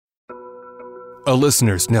A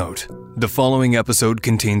listener's note. The following episode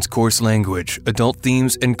contains coarse language, adult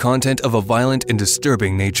themes, and content of a violent and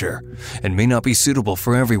disturbing nature, and may not be suitable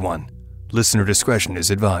for everyone. Listener discretion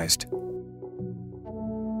is advised.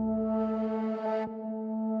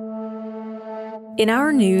 In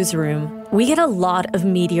our newsroom, we get a lot of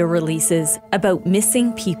media releases about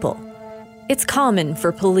missing people. It's common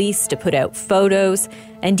for police to put out photos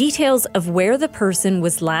and details of where the person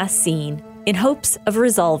was last seen in hopes of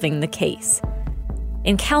resolving the case.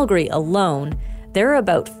 In Calgary alone, there are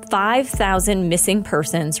about 5,000 missing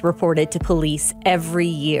persons reported to police every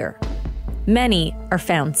year. Many are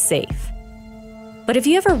found safe. But have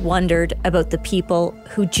you ever wondered about the people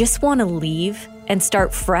who just want to leave and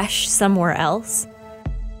start fresh somewhere else?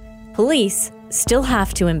 Police still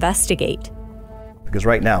have to investigate. Because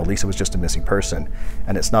right now, Lisa was just a missing person,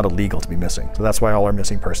 and it's not illegal to be missing. So that's why all our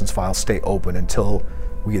missing persons files stay open until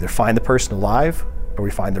we either find the person alive or we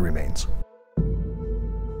find the remains.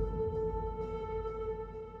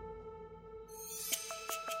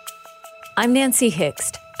 I'm Nancy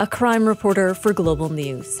Hixt, a crime reporter for Global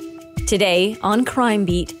News. Today on Crime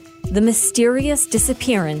Beat, the mysterious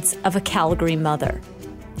disappearance of a Calgary mother.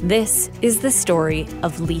 This is the story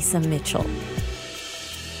of Lisa Mitchell.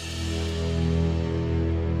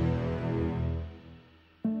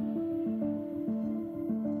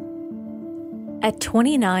 At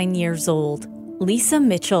 29 years old, Lisa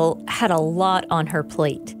Mitchell had a lot on her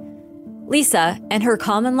plate. Lisa and her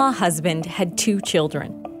common-law husband had 2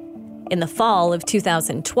 children. In the fall of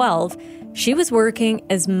 2012, she was working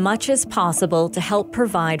as much as possible to help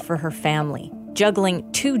provide for her family,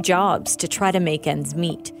 juggling 2 jobs to try to make ends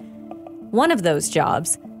meet. One of those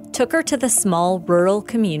jobs took her to the small rural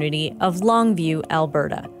community of Longview,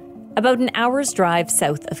 Alberta, about an hour's drive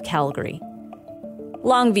south of Calgary.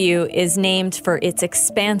 Longview is named for its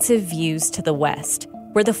expansive views to the west,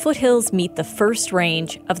 where the foothills meet the first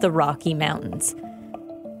range of the Rocky Mountains.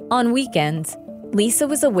 On weekends, Lisa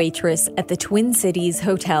was a waitress at the Twin Cities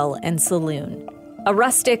Hotel and Saloon, a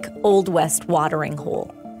rustic Old West watering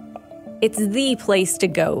hole. It's the place to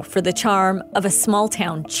go for the charm of a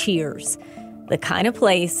small-town Cheers, the kind of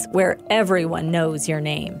place where everyone knows your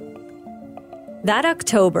name. That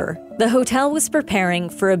October, the hotel was preparing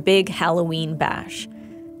for a big Halloween bash.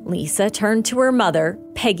 Lisa turned to her mother,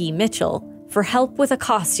 Peggy Mitchell, for help with a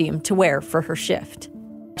costume to wear for her shift.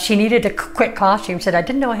 She needed a quick costume. She said, I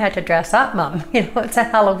didn't know I had to dress up, Mom. It's a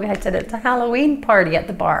Halloween. I said, it's a Halloween party at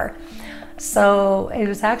the bar. So it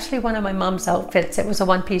was actually one of my mom's outfits. It was a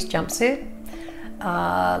one-piece jumpsuit,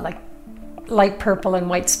 like light purple and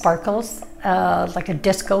white sparkles, like a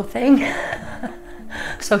disco thing.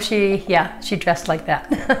 So she dressed like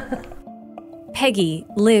that. Peggy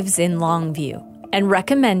lives in Longview and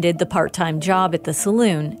recommended the part-time job at the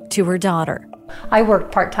saloon to her daughter. I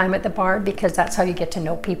worked part-time at the bar because that's how you get to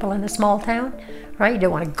know people in a small town, right? You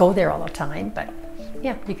don't want to go there all the time, but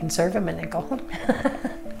yeah, you can serve them and then go home.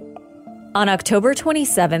 On October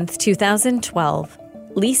 27th, 2012,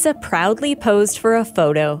 Lisa proudly posed for a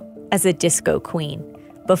photo as a disco queen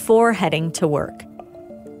before heading to work.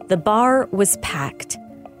 The bar was packed.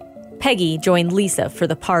 Peggy joined Lisa for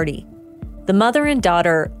the party. The mother and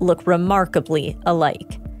daughter look remarkably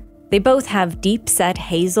alike. They both have deep-set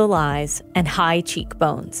hazel eyes and high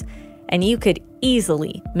cheekbones, and you could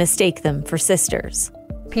easily mistake them for sisters.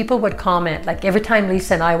 People would comment, like every time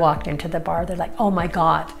Lisa and I walked into the bar, they're like, oh my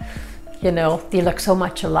God, they look so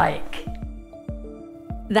much alike.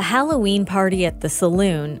 The Halloween party at the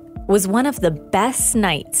saloon was one of the best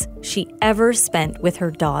nights she ever spent with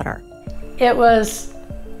her daughter. It was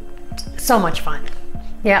so much fun.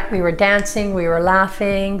 Yeah, we were dancing, we were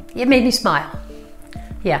laughing. It made me smile.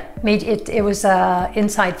 Yeah, it was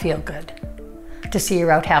inside feel good to see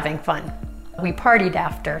her out having fun. We partied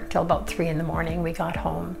after till about 3 a.m. We got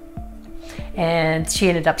home and she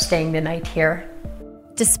ended up staying the night here.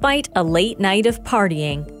 Despite a late night of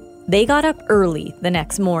partying, they got up early the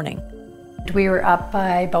next morning. We were up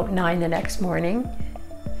by about 9 the next morning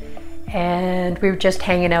and we were just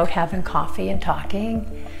hanging out, having coffee and talking.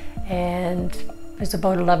 And it was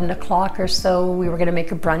about 11 o'clock or so. We were going to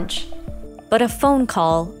make a brunch. But a phone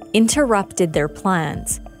call interrupted their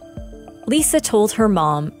plans. Lisa told her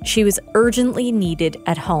mom she was urgently needed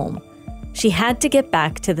at home. She had to get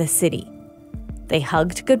back to the city. They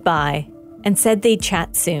hugged goodbye and said they'd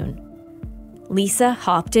chat soon. Lisa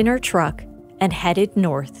hopped in her truck and headed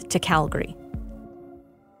north to Calgary.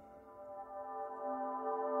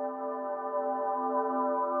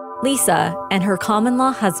 Lisa and her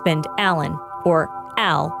common-law husband, Alan, or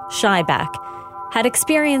Al Shyback, had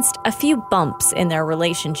experienced a few bumps in their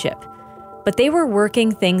relationship, but they were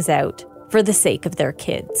working things out for the sake of their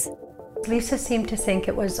kids. Lisa seemed to think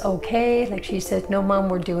it was okay. Like she said, no, Mom,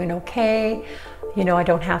 we're doing okay. You know, I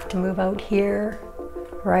don't have to move out here,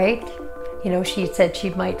 right? You know, she said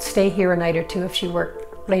she might stay here a night or two if she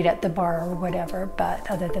worked late at the bar or whatever. But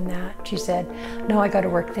other than that, she said, no, I got to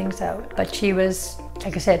work things out. But she was,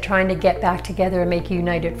 like I said, trying to get back together and make a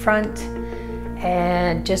united front.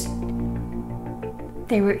 And just,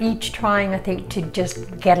 they were each trying, I think, to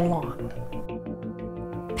just get along.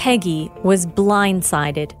 Peggy was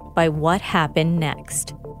blindsided by what happened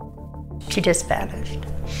next. She just vanished.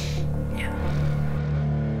 Yeah.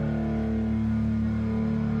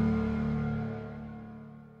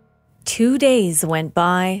 Two days went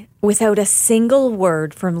by without a single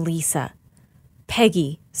word from Lisa.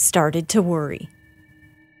 Peggy started to worry.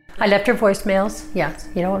 I left her voicemails, yes.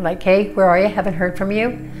 You know, like, hey, where are you? Haven't heard from you.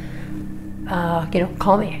 You know,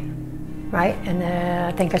 call me, right? And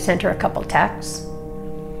I think I sent her a couple texts.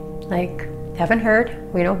 Like, haven't heard,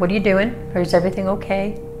 you know, what are you doing? Or is everything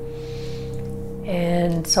okay?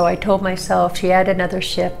 And so I told myself she had another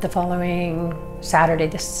shift the following Saturday,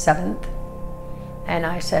 the 7th. And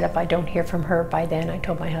I said, if I don't hear from her by then, I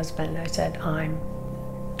told my husband, I said, I'm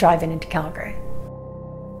driving into Calgary.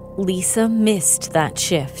 Lisa missed that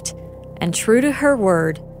shift. And true to her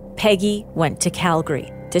word, Peggy went to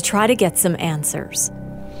Calgary to try to get some answers.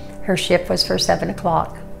 Her shift was for 7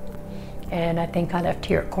 o'clock. And I think I left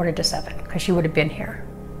here at 6:45 because she would have been here.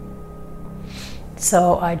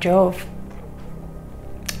 So I drove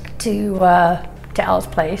to Al's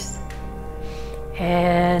place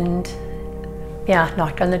and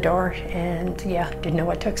knocked on the door and didn't know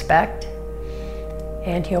what to expect.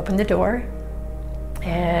 And he opened the door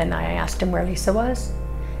and I asked him where Lisa was.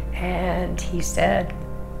 And he said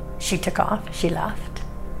she took off, she left.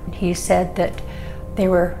 He said that they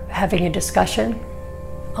were having a discussion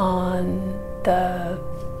on the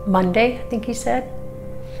Monday, I think he said,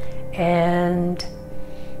 and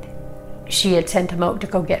she had sent him out to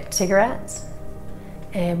go get cigarettes,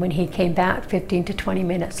 and when he came back 15 to 20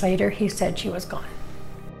 minutes later, he said she was gone.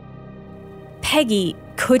 Peggy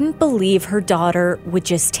couldn't believe her daughter would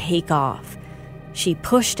just take off. She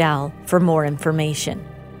pushed Al for more information.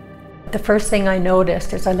 The first thing I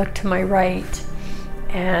noticed is I looked to my right,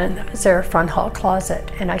 and there was a front hall closet,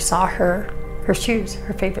 and I saw her shoes,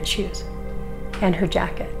 her favorite shoes, and her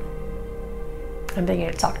jacket. I'm thinking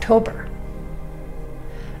it's October.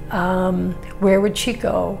 Where would she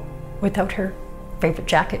go without her favorite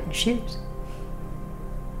jacket and shoes?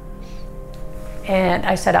 And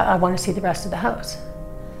I said, I want to see the rest of the house.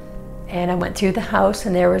 And I went through the house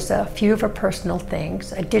and there was a few of her personal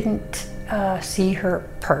things. I didn't see her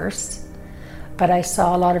purse, but I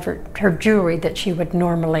saw a lot of her jewelry that she would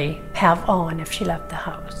normally have on if she left the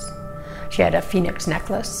house. She had a phoenix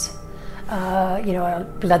necklace, you know, a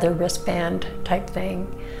leather wristband type thing.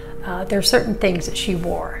 There are certain things that she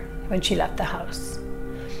wore when she left the house,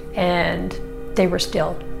 and they were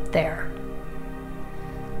still there.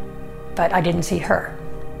 But I didn't see her.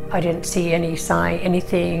 I didn't see any sign,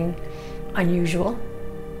 anything unusual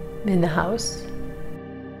in the house.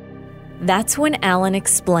 That's when Alan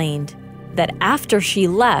explained that after she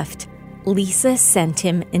left, Lisa sent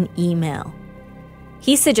him an email.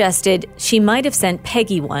 He suggested she might have sent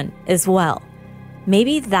Peggy one as well.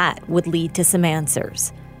 Maybe that would lead to some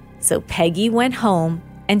answers. So Peggy went home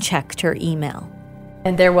and checked her email.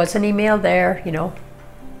 And there was an email there, you know,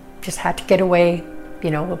 just had to get away, you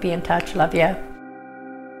know, we'll be in touch, love ya.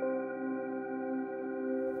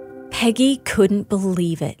 Peggy couldn't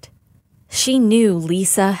believe it. She knew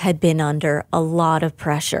Lisa had been under a lot of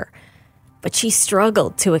pressure, but she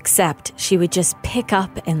struggled to accept she would just pick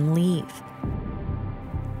up and leave.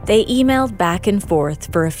 They emailed back and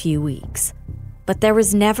forth for a few weeks, but there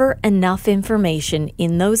was never enough information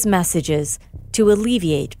in those messages to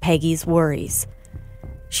alleviate Peggy's worries.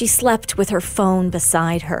 She slept with her phone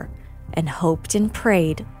beside her and hoped and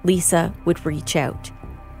prayed Lisa would reach out.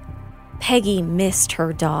 Peggy missed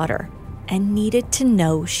her daughter and needed to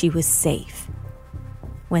know she was safe.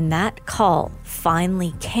 When that call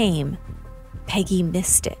finally came, Peggy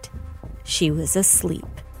missed it. She was asleep.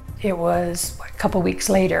 It was a couple weeks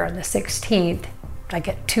later, on the 16th, like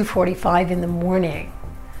at 2:45 in the morning,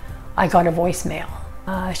 I got a voicemail.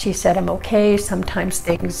 She said, I'm okay. Sometimes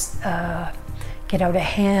things get out of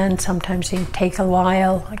hand. Sometimes they take a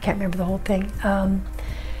while. I can't remember the whole thing.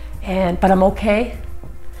 But I'm okay.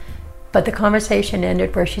 But the conversation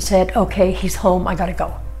ended where she said, okay, he's home. I gotta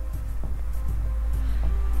go.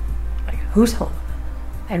 Like, who's home?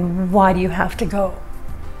 And why do you have to go?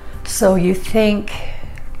 So you think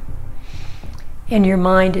in your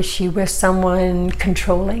mind, is she with someone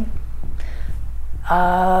controlling?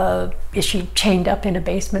 Is she chained up in a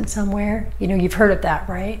basement somewhere? You know, you've heard of that,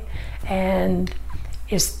 right? And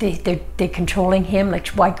is they controlling him? Like,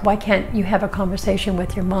 why can't you have a conversation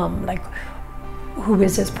with your mom? Like, who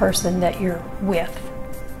is this person that you're with?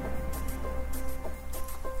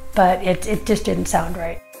 But it just didn't sound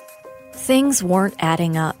right. Things weren't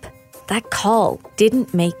adding up. That call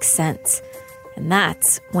didn't make sense. And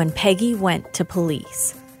that's when Peggy went to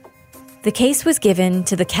police. The case was given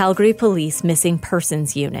to the Calgary Police Missing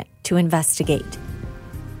Persons Unit to investigate.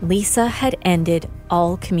 Lisa had ended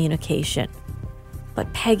all communication,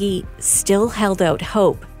 but Peggy still held out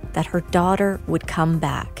hope that her daughter would come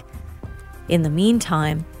back. In the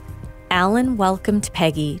meantime, Alan welcomed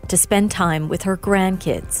Peggy to spend time with her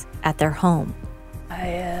grandkids at their home.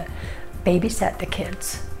 I babysat the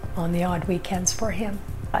kids on the odd weekends for him.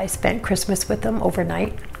 I spent Christmas with them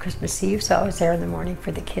overnight, Christmas Eve, so I was there in the morning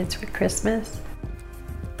for the kids for Christmas.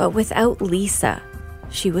 But without Lisa,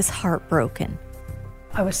 she was heartbroken.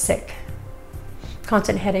 I was sick.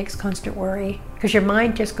 Constant headaches, constant worry, because your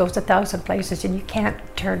mind just goes 1,000 places and you can't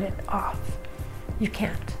turn it off. You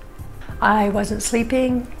can't. I wasn't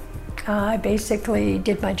sleeping. I basically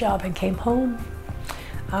did my job and came home.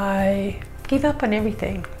 I gave up on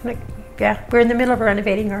everything. Yeah, we're in the middle of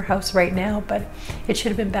renovating our house right now, but it should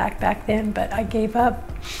have been back then, but I gave up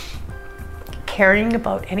caring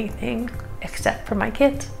about anything except for my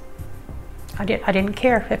kids. I didn't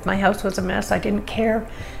care if my house was a mess. I didn't care.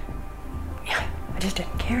 Yeah, I just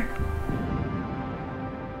didn't care.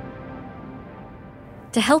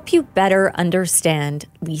 To help you better understand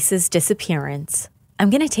Lisa's disappearance,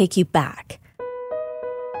 I'm going to take you back.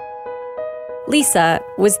 Lisa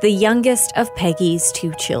was the youngest of Peggy's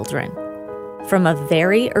 2 children. From a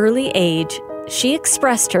very early age, she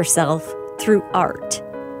expressed herself through art.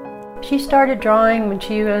 She started drawing when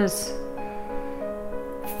she was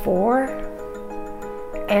 4,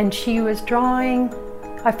 and she was drawing,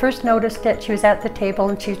 I first noticed that she was at the table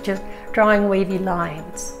and she was just drawing wavy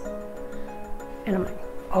lines. And I'm like,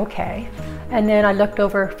 okay. And then I looked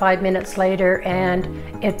over 5 minutes later and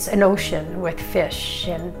it's an ocean with fish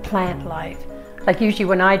and plant life. Like usually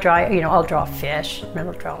when I draw, I'll draw fish, and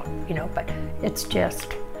I'll draw, but it's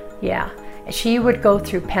just, yeah. She would go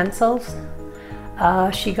through pencils.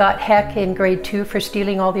 She got heck in grade 2 for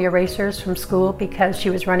stealing all the erasers from school because she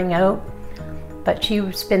was running out. But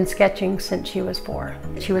she's been sketching since she was 4.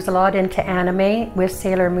 She was a lot into anime with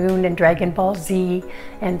Sailor Moon and Dragon Ball Z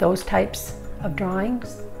and those types of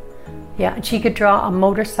drawings. Yeah, and she could draw a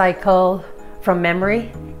motorcycle from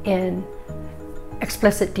memory in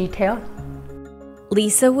explicit detail.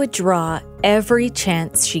 Lisa would draw every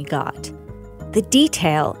chance she got. The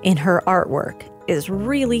detail in her artwork is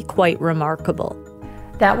really quite remarkable.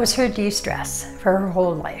 That was her de-stress for her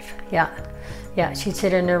whole life, yeah. Yeah, she'd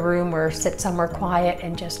sit in her room or sit somewhere quiet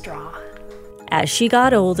and just draw. As she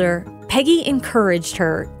got older, Peggy encouraged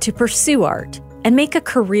her to pursue art and make a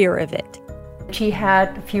career of it. She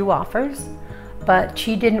had a few offers, but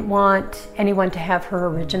she didn't want anyone to have her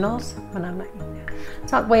originals. And I'm like,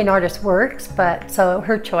 it's not the way an artist works, but so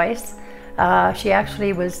her choice. She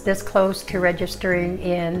actually was this close to registering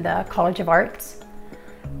in the College of Arts.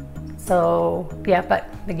 So yeah, but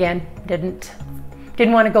again, didn't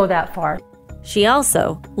want to go that far. She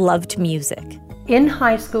also loved music. In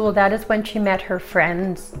high school, that is when she met her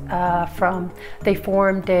friends they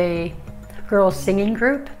formed a girls singing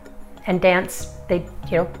group and danced. They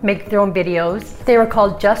make their own videos. They were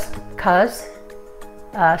called Just Cuz,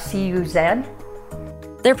 C-U-Z.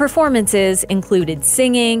 Their performances included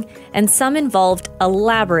singing, and some involved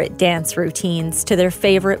elaborate dance routines to their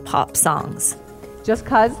favorite pop songs. Just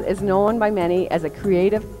Cuz is known by many as a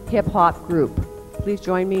creative hip-hop group. Please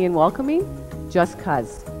join me in welcoming Just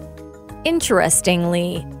Cuz.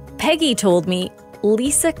 Interestingly, Peggy told me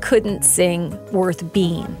Lisa couldn't sing Worth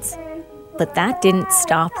Beans, but that didn't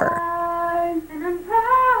stop her.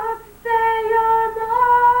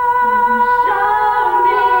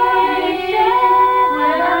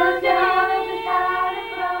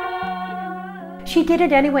 She did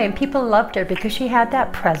it anyway, and people loved her because she had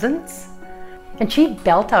that presence. And she'd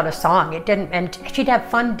belt out a song. And she'd have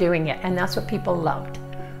fun doing it, and that's what people loved,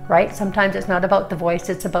 right? Sometimes it's not about the voice,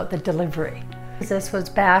 it's about the delivery. This was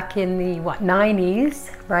back in the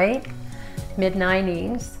 90s, right?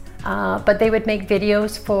 Mid-90s. But they would make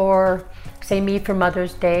videos for, say, me for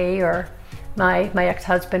Mother's Day, or my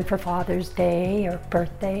ex-husband for Father's Day, or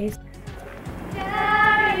birthdays.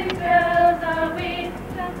 Daddy's girls are weak,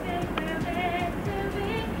 something we're meant to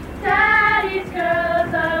be. Daddy's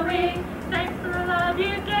girls are weak, thanks for the love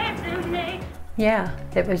you gave to me. Yeah,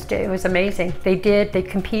 it was amazing. They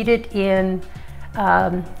competed in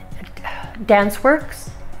dance works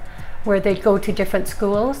where they'd go to different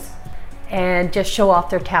schools and just show off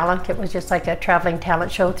their talent. It was just like a traveling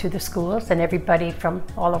talent show through the schools, and everybody from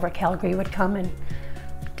all over Calgary would come and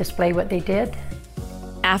display what they did.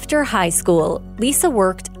 After high school, Lisa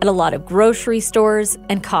worked at a lot of grocery stores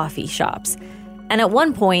and coffee shops. And at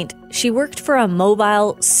one point, she worked for a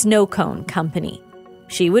mobile snow cone company.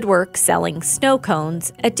 She would work selling snow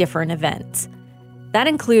cones at different events. That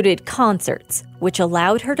included concerts, which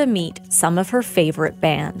allowed her to meet some of her favorite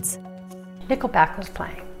bands. Nickelback was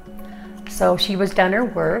playing. So she was done her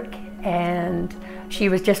work, and she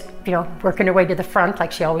was just, working her way to the front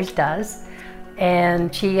like she always does.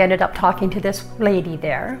 And she ended up talking to this lady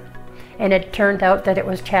there. And it turned out that it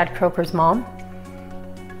was Chad Kroger's mom.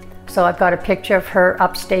 So I've got a picture of her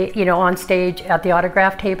upstage, on stage at the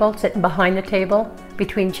autograph table, sitting behind the table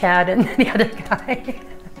between Chad and the other guy.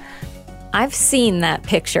 I've seen that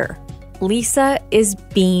picture. Lisa is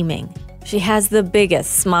beaming. She has the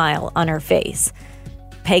biggest smile on her face.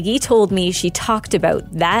 Peggy told me she talked about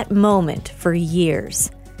that moment for years.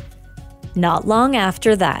 Not long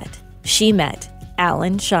after that, she met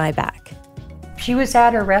Alan Schieback. She was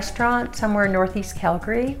at a restaurant somewhere in Northeast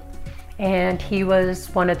Calgary, and he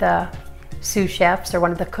was one of the sous chefs or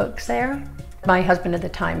one of the cooks there. My husband at the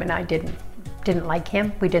time and I didn't like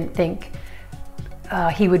him. We didn't think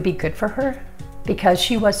he would be good for her because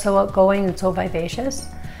she was so outgoing and so vivacious,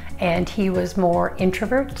 and he was more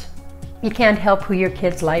introvert. You can't help who your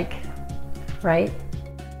kids like, right?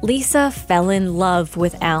 Lisa fell in love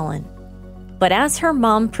with Alan. But as her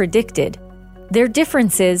mom predicted, their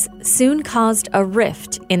differences soon caused a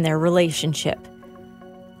rift in their relationship.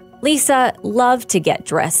 Lisa loved to get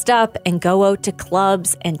dressed up and go out to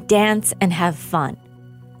clubs and dance and have fun.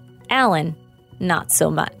 Alan, not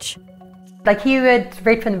so much. Like he would,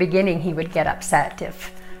 right from the beginning, he would get upset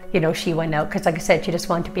if, she went out, because like I said, she just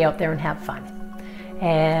wanted to be out there and have fun.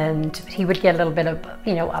 And he would get a little bit of,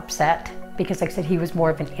 upset because, like I said, he was more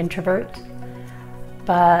of an introvert.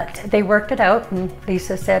 But they worked it out, and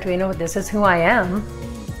Lisa said, this is who I am.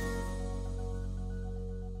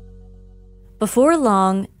 Before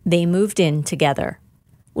long, they moved in together.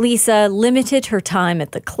 Lisa limited her time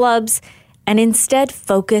at the clubs and instead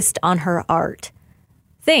focused on her art.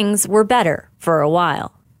 Things were better for a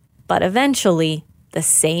while, but eventually, the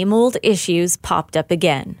same old issues popped up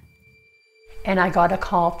again. And I got a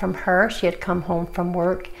call from her. She had come home from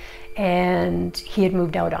work, and he had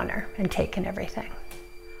moved out on her and taken everything.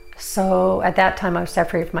 So at that time, I was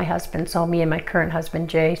separated from my husband. So me and my current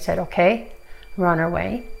husband, Jay, said, okay, we're on our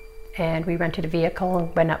way. And we rented a vehicle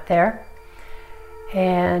and went up there.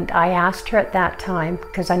 And I asked her at that time,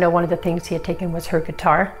 because I know one of the things he had taken was her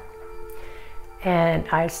guitar. And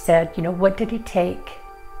I said, what did he take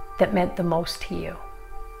that meant the most to you?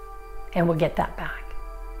 And we'll get that back.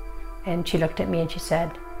 And she looked at me and she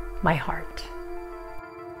said, my heart.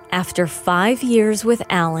 After 5 years with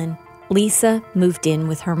Alan, Lisa moved in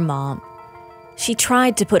with her mom. She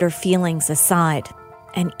tried to put her feelings aside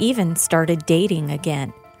and even started dating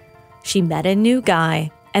again. She met a new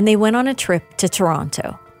guy and they went on a trip to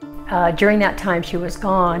Toronto. During that time she was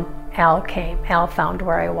gone, Al came. Al found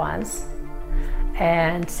where I was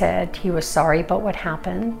and said he was sorry about what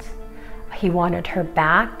happened. He wanted her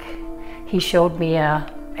back. He showed me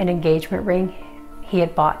an engagement ring he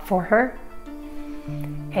had bought for her.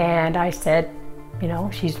 And I said,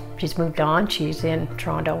 she's moved on. She's in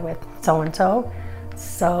Toronto with so-and-so.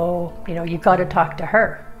 So, you've got to talk to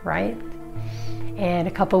her, right? And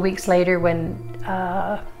a couple weeks later when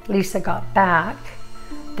Lisa got back,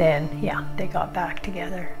 then, they got back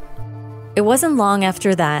together. It wasn't long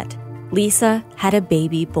after that, Lisa had a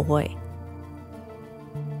baby boy.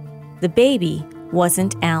 The baby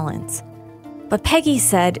wasn't Alan's. But Peggy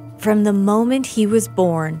said from the moment he was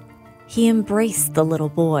born, he embraced the little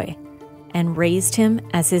boy and raised him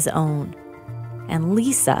as his own. And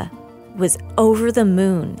Lisa was over the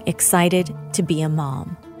moon excited to be a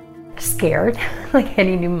mom. Scared, like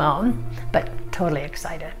any new mom, but totally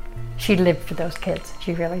excited. She lived for those kids.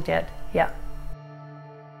 She really did, yeah.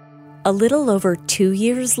 A little over 2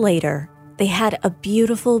 years later, they had a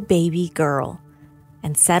beautiful baby girl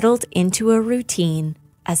and settled into a routine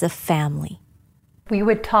as a family. We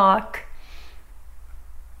would talk,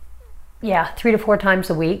 3 to 4 times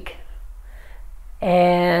a week.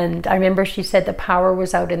 And I remember she said the power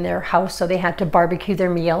was out in their house, so they had to barbecue their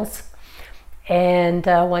meals. And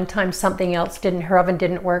one time something else her oven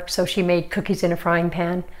didn't work, so she made cookies in a frying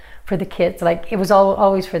pan for the kids. Like, it was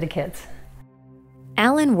always for the kids.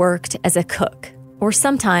 Alan worked as a cook, or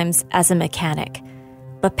sometimes as a mechanic.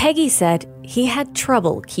 But Peggy said he had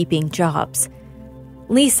trouble keeping jobs.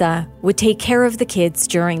 Lisa would take care of the kids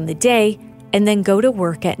during the day and then go to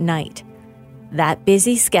work at night. That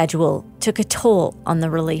busy schedule took a toll on the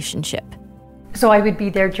relationship. So I would be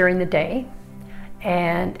there during the day,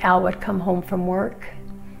 and Al would come home from work,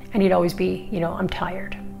 and he'd always be, I'm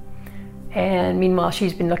tired. And meanwhile,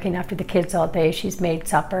 she's been looking after the kids all day. She's made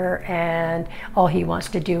supper, and all he wants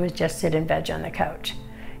to do is just sit and veg on the couch.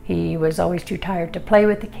 He was always too tired to play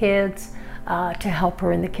with the kids, to help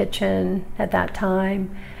her in the kitchen at that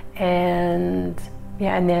time. And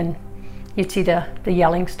then you'd see the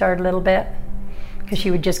yelling start a little bit, because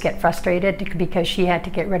she would just get frustrated because she had to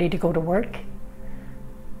get ready to go to work,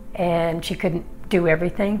 and she couldn't do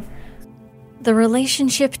everything. The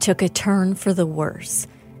relationship took a turn for the worse,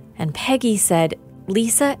 and Peggy said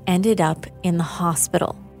Lisa ended up in the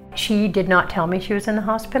hospital. She did not tell me she was in the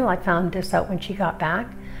hospital. I found this out when she got back.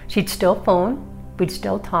 She'd still phone, we'd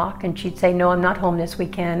still talk, and she'd say, no, I'm not home this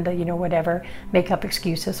weekend, whatever, make up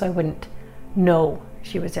excuses so I wouldn't know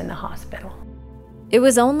she was in the hospital. It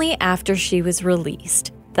was only after she was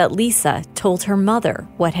released that Lisa told her mother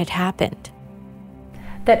what had happened.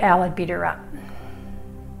 That Al had beat her up.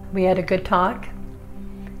 We had a good talk.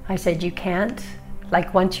 I said, you can't. Like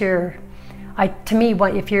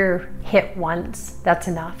if you're hit once, that's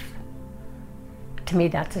enough. To me,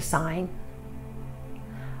 that's a sign.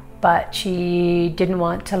 But she didn't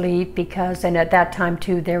want to leave because, and at that time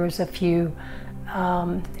too, there was a few,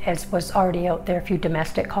 as was already out there, a few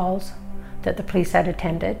domestic calls that the police had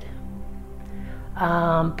attended.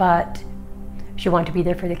 But she wanted to be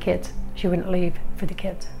there for the kids. She wouldn't leave for the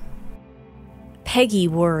kids. Peggy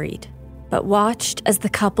worried, but watched as the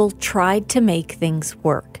couple tried to make things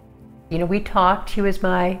work. We talked. She was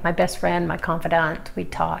my best friend, my confidant.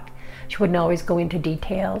 We'd talk. She wouldn't always go into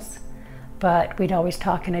details, but we'd always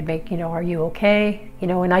talk, and I'd make, are you okay?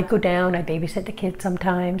 And I'd go down, I'd babysit the kids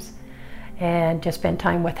sometimes, and just spend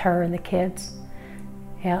time with her and the kids.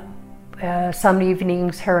 Yeah. Some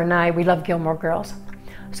evenings, her and I, we love Gilmore Girls.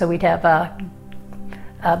 So we'd have a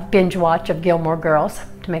binge watch of Gilmore Girls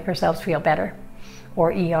to make ourselves feel better.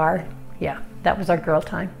 Or ER. Yeah, that was our girl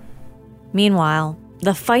time. Meanwhile,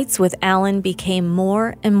 the fights with Alan became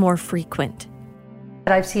more and more frequent.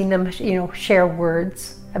 I've seen them, share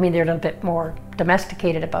words. I mean, they're a little bit more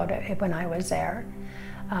domesticated about it when I was there.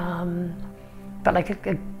 But like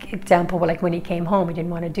an example, like when he came home, he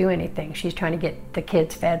didn't want to do anything. She's trying to get the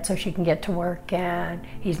kids fed so she can get to work, and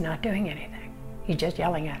he's not doing anything. He's just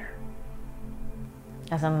yelling at her.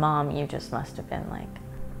 As a mom, you just must have been like...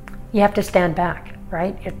 You have to stand back,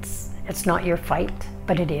 right? It's not your fight,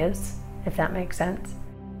 but it is, if that makes sense.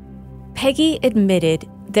 Peggy admitted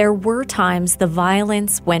there were times the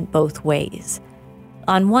violence went both ways.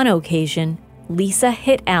 On one occasion, Lisa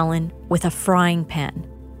hit Alan with a frying pan.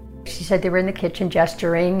 She said they were in the kitchen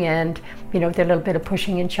gesturing and, did a little bit of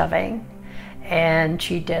pushing and shoving. And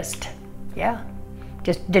she just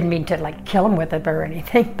didn't mean to kill him with it or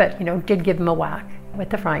anything, but, did give him a whack with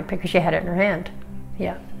the frying pan because she had it in her hand.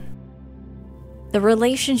 Yeah. The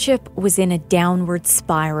relationship was in a downward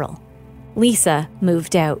spiral. Lisa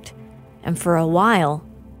moved out, and for a while,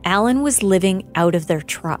 Alan was living out of their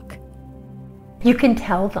truck. You can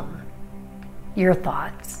tell them your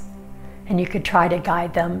thoughts, and you could try to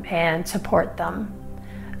guide them and support them.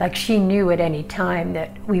 Like she knew at any time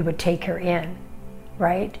that we would take her in,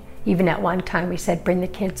 right? Even at one time we said, bring the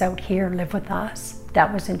kids out here, live with us.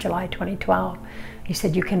 That was in July 2012. He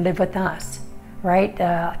said, you can live with us, right?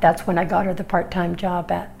 That's when I got her the part-time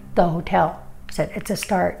job at the hotel. I said, it's a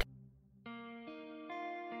start.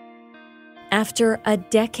 After a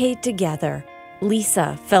decade together,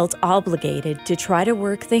 Lisa felt obligated to try to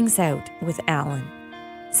work things out with Alan.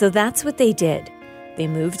 So that's what they did. They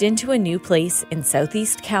moved into a new place in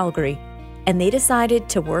southeast Calgary, and they decided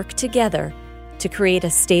to work together to create a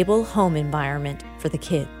stable home environment for the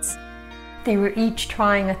kids. They were each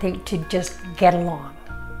trying, I think, to just get along.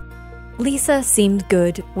 Lisa seemed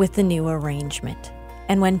good with the new arrangement,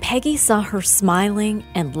 and when Peggy saw her smiling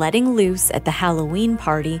and letting loose at the Halloween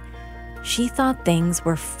party, she thought things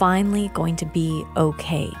were finally going to be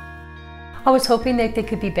okay. I was hoping that they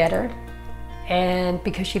could be better, and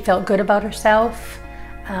because she felt good about herself,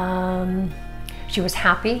 she was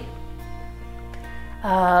happy.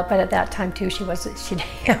 But at that time too, she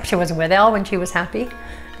wasn't with Al when she was happy.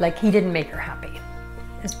 Like, he didn't make her happy,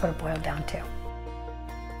 is what it boiled down to.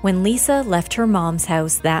 When Lisa left her mom's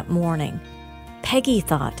house that morning, Peggy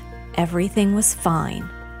thought everything was fine.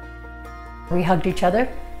 We hugged each other,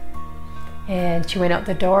 and she went out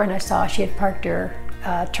the door, and I saw she had parked her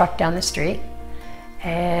truck down the street,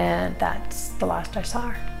 and that's the last I saw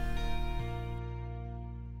her.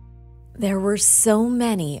 There were so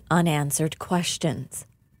many unanswered questions.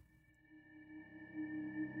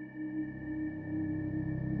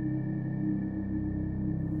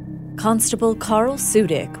 Constable Carl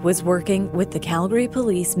Sudik was working with the Calgary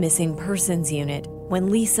Police Missing Persons Unit when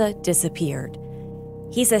Lisa disappeared.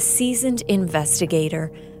 He's a seasoned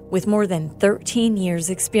investigator with more than 13 years'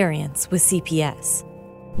 experience with CPS.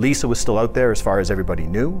 Lisa was still out there as far as everybody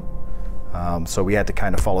knew. So we had to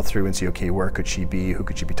kind of follow through and see, okay, where could she be? Who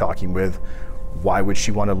could she be talking with? Why would she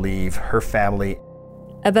want to leave her family?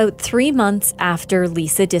 About 3 months after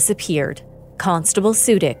Lisa disappeared, Constable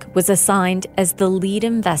Sudik was assigned as the lead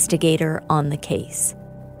investigator on the case.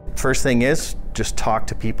 First thing is, just talk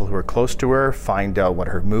to people who are close to her, find out what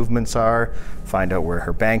her movements are, find out where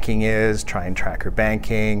her banking is, try and track her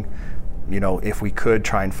banking. You know, if we could,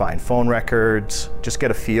 try and find phone records, just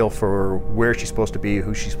get a feel for where she's supposed to be,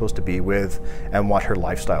 who she's supposed to be with, and what her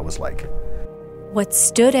lifestyle was like. What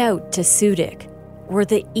stood out to Sudik were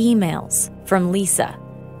the emails from Lisa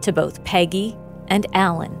to both Peggy and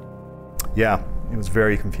Alan. Yeah, it was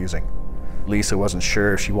very confusing. Lisa wasn't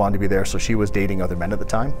sure if she wanted to be there, so she was dating other men at the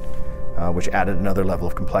time, which added another level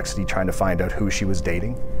of complexity, trying to find out who she was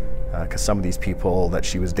dating, because some of these people that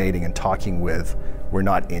she was dating and talking with were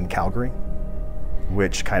not in Calgary,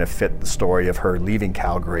 which kind of fit the story of her leaving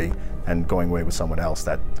Calgary and going away with someone else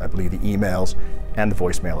that I believe the emails and the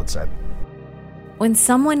voicemail had said. When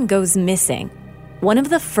someone goes missing, one of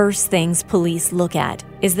the first things police look at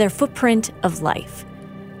is their footprint of life.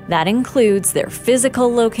 That includes their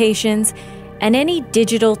physical locations and any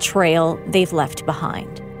digital trail they've left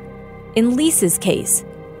behind. In Lisa's case,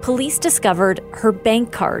 police discovered her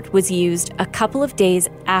bank card was used a couple of days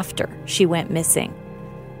after she went missing.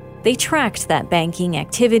 They tracked that banking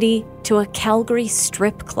activity to a Calgary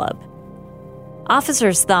strip club.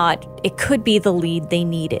 Officers thought it could be the lead they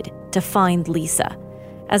needed to find Lisa,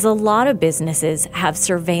 as a lot of businesses have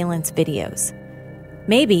surveillance videos.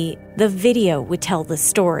 Maybe the video would tell the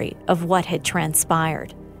story of what had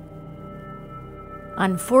transpired.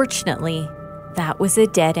 Unfortunately, that was a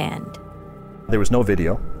dead end. There was no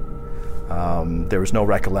video. There was no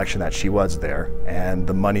recollection that she was there. And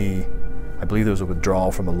the money, I believe there was a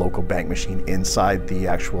withdrawal from a local bank machine inside the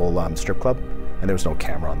actual strip club, and there was no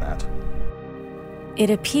camera on that. It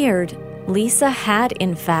appeared Lisa had,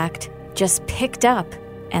 in fact, just picked up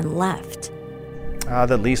and left.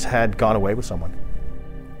 That Lisa had gone away with someone.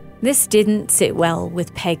 This didn't sit well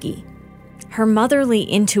with Peggy. Her motherly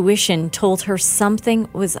intuition told her something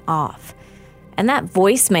was off, and that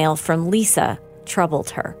voicemail from Lisa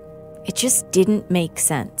troubled her. It just didn't make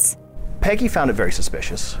sense. Peggy found it very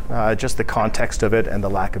suspicious, just the context of it and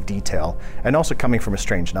the lack of detail, and also coming from a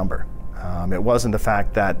strange number. It wasn't the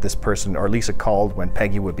fact that this person, or Lisa, called when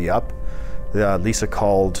Peggy would be up. Lisa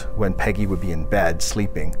called when Peggy would be in bed,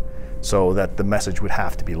 sleeping, so that the message would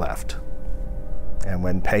have to be left. And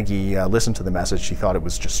when Peggy listened to the message, she thought it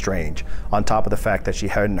was just strange, on top of the fact that she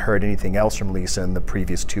hadn't heard anything else from Lisa in the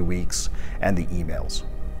previous 2 weeks and the emails.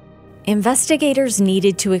 Investigators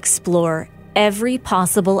needed to explore every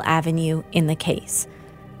possible avenue in the case.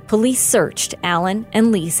 Police searched Alan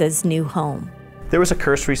and Lisa's new home. There was a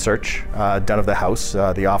cursory search done of the house.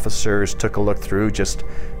 The officers took a look through just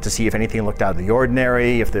to see if anything looked out of the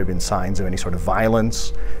ordinary, if there had been signs of any sort of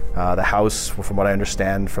violence. The house, from what I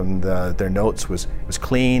understand from their notes, was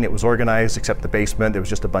clean, it was organized, except the basement. There was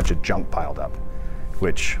just a bunch of junk piled up,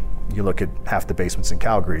 which you look at half the basements in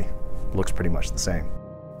Calgary, looks pretty much the same.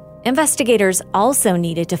 Investigators also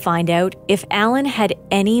needed to find out if Alan had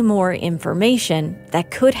any more information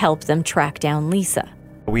that could help them track down Lisa.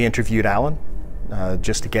 We interviewed Alan.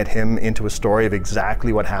 Just to get him into a story of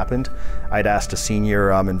exactly what happened. I'd asked a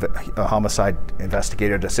senior homicide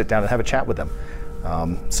investigator to sit down and have a chat with them.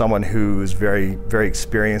 Someone who's very, very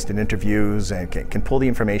experienced in interviews and can pull the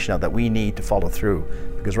information out that we need to follow through.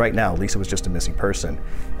 Because right now, Lisa was just a missing person,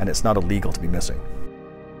 and it's not illegal to be missing.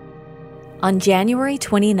 On January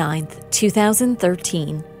 29th,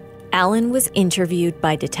 2013, Alan was interviewed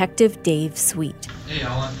by Detective Dave Sweet. Hey,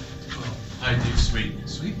 Alan. Oh, hi, Dave Sweet.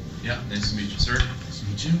 Sweet? Yeah, nice to meet you, sir. Nice to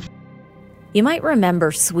meet you. You might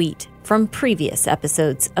remember Sweet from previous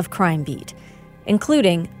episodes of Crime Beat,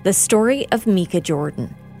 including the story of Mika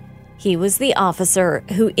Jordan. He was the officer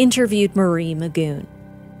who interviewed Marie Magoon.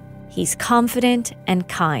 He's confident and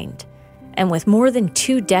kind, and with more than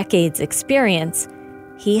 2 decades experience,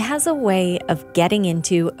 he has a way of getting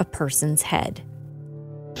into a person's head.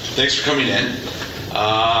 Thanks for coming in.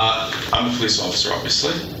 I'm a police officer,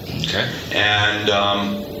 obviously. Okay. And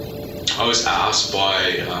I was asked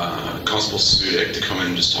by Constable Sudik to come in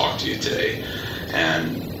and just talk to you today.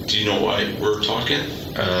 And do you know why we're talking?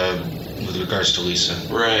 With regards to Lisa.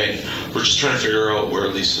 Right. We're just trying to figure out where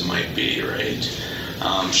Lisa might be, right?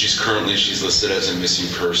 She's listed as a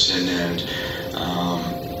missing person, and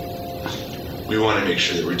we want to make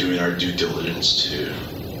sure that we're doing our due diligence to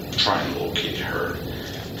try and locate her.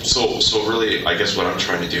 So really, I guess what I'm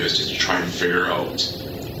trying to do is just to try and figure out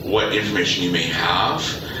what information you may have,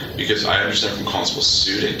 because I understand from Constable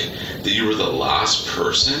Sudik that you were the last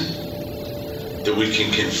person that we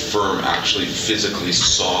can confirm actually physically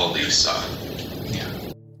saw Lisa.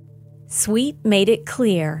 Yeah. Sweet made it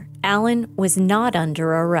clear Alan was not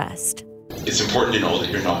under arrest. It's important to know that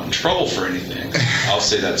you're not in trouble for anything. I'll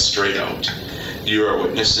say that straight out. You are a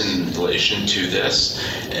witness in relation to this,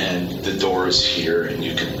 and the door is here, and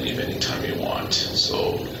you can leave anytime you want.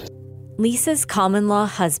 So, Lisa's common-law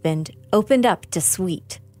husband opened up to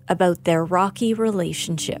Sweet about their rocky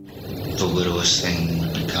relationship. The littlest thing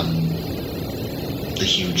would become the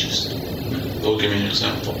hugest. Well, give me an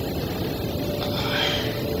example.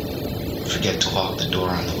 Forget to lock the door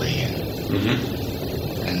on the way in.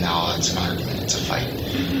 Mm-hmm. And now it's an argument, it's a fight.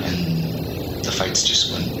 Mm-hmm. And the fights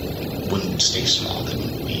just wouldn't stay small, they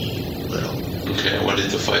wouldn't be little. Okay, what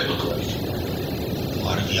did the fight look like? A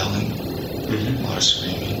lot of yelling, Mm-hmm. a lot of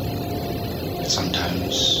screaming,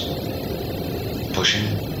 sometimes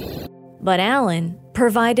pushing. But Alan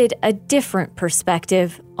provided a different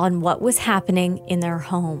perspective on what was happening in their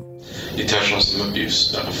home. You touched on some abuse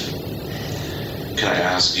stuff. Can I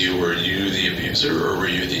ask you, were you the abuser or were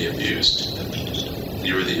you the abused? Abused.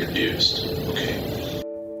 You were the abused. Okay.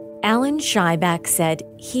 Alan Schieback said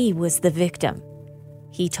he was the victim.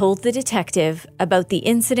 He told the detective about the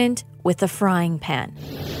incident with the frying pan.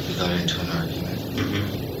 We got into an argument.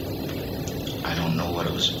 Mm-hmm. I don't know what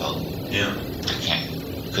it was about. Yeah.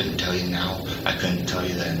 I couldn't tell you now. I couldn't tell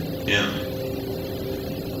you then. Yeah.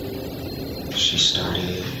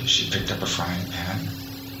 She picked up a frying pan.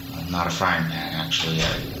 Well, not a frying pan, actually,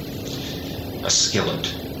 a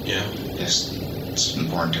skillet. Yeah. Yes, it's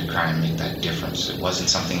important to try and make that difference. It wasn't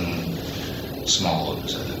something small. It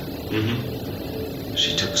was Mm-hmm.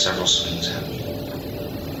 She took several swings at me.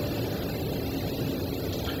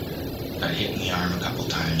 Got hit in the arm a couple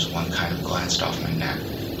times. One kind of glanced off my neck.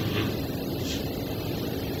 Mm-hmm.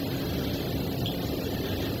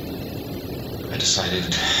 I decided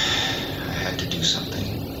I had to do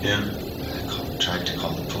something. Yeah. I tried to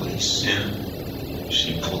call the police. Yeah.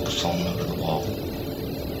 She pulled the phone out of the wall.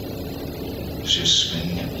 She was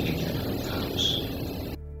screaming at me to get out of the house.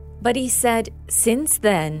 But he said since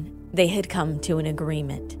then, they had come to an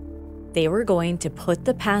agreement. They were going to put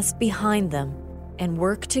the past behind them and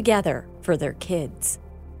work together for their kids.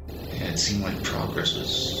 It seemed like progress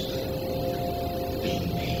was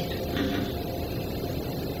being made. Mm-hmm.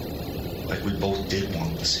 Like we both did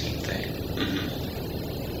want the same thing. Mm-hmm.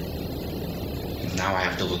 Now I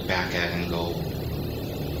have to look back at it and go,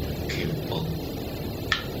 okay, well,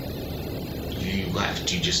 you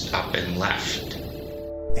left. You just up and left.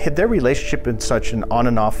 Had their relationship been such an on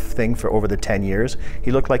and off thing for over the 10 years,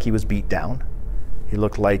 he looked like he was beat down. He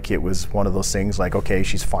looked like it was one of those things like, okay,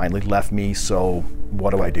 she's finally left me, so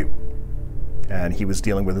what do I do? And he was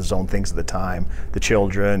dealing with his own things at the time, the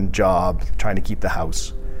children, job, trying to keep the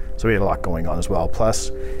house. So he had a lot going on as well. Plus,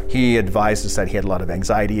 he advised us that he had a lot of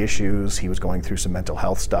anxiety issues. He was going through some mental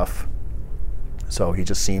health stuff. So he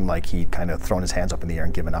just seemed like he'd kind of thrown his hands up in the air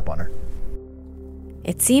and given up on her.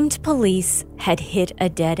 It seemed police had hit a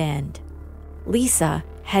dead end. Lisa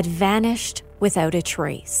had vanished without a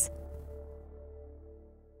trace.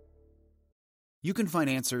 You can find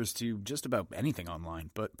answers to just about anything online,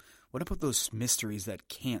 but what about those mysteries that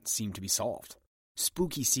can't seem to be solved?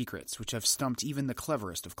 Spooky secrets which have stumped even the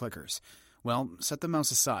cleverest of clickers. Well, set the mouse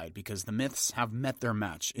aside because the myths have met their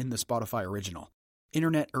match in the Spotify original,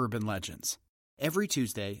 Internet Urban Legends. Every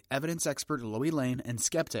Tuesday, evidence expert Loie Lane and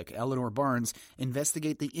skeptic Eleanor Barnes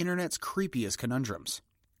investigate the internet's creepiest conundrums,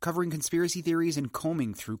 covering conspiracy theories and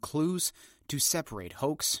combing through clues to separate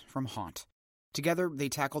hoax from haunt. Together, they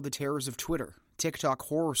tackle the terrors of Twitter, TikTok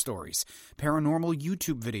horror stories, paranormal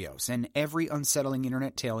YouTube videos, and every unsettling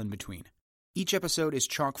internet tale in between. Each episode is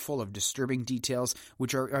chock full of disturbing details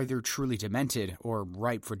which are either truly demented or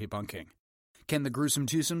ripe for debunking. Can the gruesome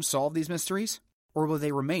twosome solve these mysteries? Or will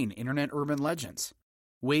they remain internet urban legends?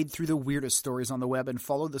 Wade through the weirdest stories on the web and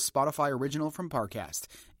follow the Spotify original from Parcast,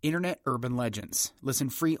 Internet Urban Legends. Listen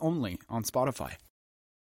free only on Spotify.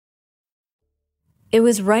 It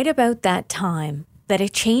was right about that time that a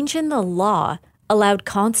change in the law allowed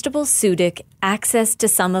Constable Sudik access to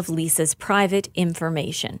some of Lisa's private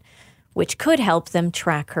information, which could help them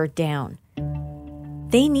track her down.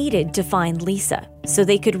 They needed to find Lisa so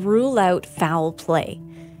they could rule out foul play.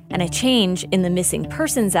 And a change in the Missing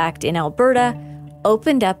Persons Act in Alberta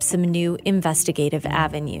opened up some new investigative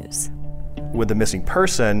avenues. With the missing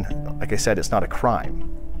person, like I said, it's not a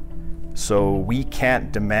crime. So we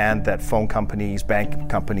can't demand that phone companies, bank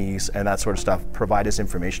companies, and that sort of stuff provide us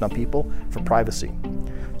information on people for privacy.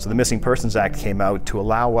 So the Missing Persons Act came out to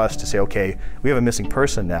allow us to say, okay, we have a missing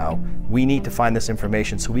person now. We need to find this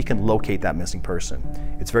information so we can locate that missing person.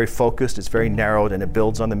 It's very focused, it's very narrowed, and it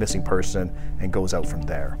builds on the missing person and goes out from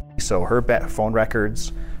there. So her phone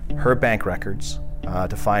records, her bank records,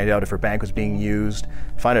 to find out if her bank was being used,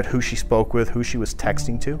 find out who she spoke with, who she was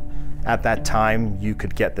texting to. At that time, you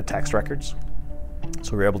could get the text records.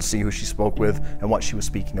 So we were able to see who she spoke with and what she was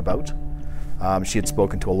speaking about. She had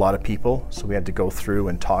spoken to a lot of people, so we had to go through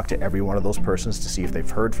and talk to every one of those persons to see if they've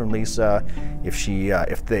heard from Lisa, if she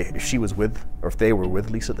was with, or if they were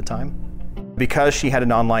with Lisa at the time. Because she had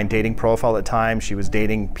an online dating profile at the time, she was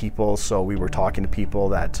dating people, so we were talking to people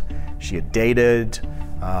that she had dated.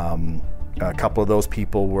 A couple of those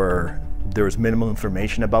people there was minimal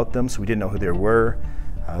information about them, so we didn't know who they were.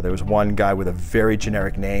 There was one guy with a very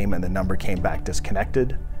generic name and the number came back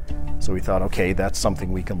disconnected. So we thought, okay, that's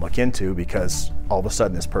something we can look into because all of a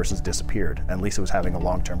sudden this person's disappeared and Lisa was having a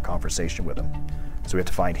long-term conversation with him. So we had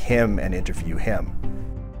to find him and interview him.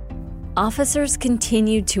 Officers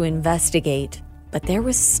continued to investigate, but there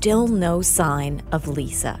was still no sign of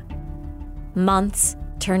Lisa. Months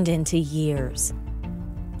turned into years.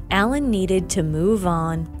 Alan needed to move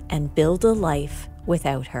on and build a life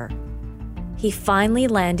without her. He finally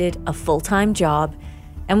landed a full-time job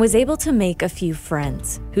and was able to make a few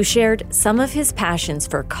friends who shared some of his passions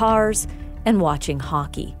for cars and watching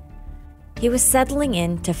hockey. He was settling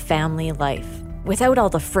into family life without all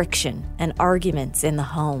the friction and arguments in the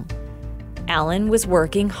home. Alan was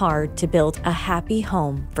working hard to build a happy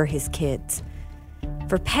home for his kids.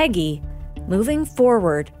 For Peggy, moving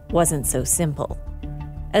forward wasn't so simple.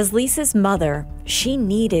 As Lisa's mother, she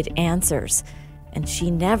needed answers, and she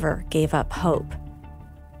never gave up hope.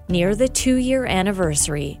 Near the 2-year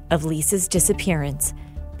anniversary of Lisa's disappearance,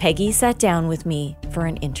 Peggy sat down with me for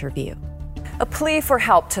an interview. A plea for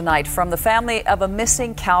help tonight from the family of a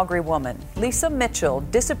missing Calgary woman. Lisa Mitchell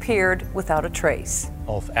disappeared without a trace.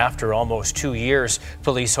 After almost 2 years,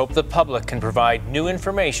 police hope the public can provide new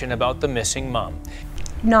information about the missing mom.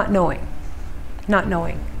 Not knowing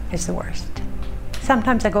is the worst.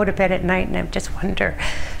 Sometimes I go to bed at night and I just wonder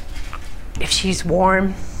if she's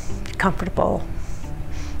warm, comfortable,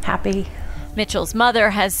 happy. Mitchell's mother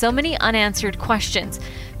has so many unanswered questions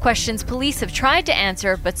police have tried to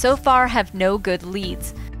answer, but so far have no good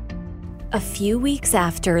leads. A few weeks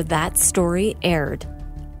after that story aired,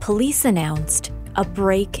 police announced a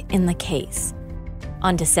break in the case.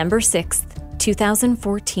 On December 6th,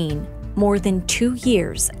 2014, more than 2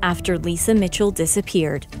 years after Lisa Mitchell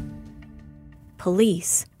disappeared,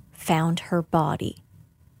 police found her body.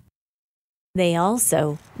 They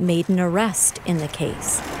also made an arrest in the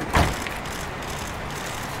case.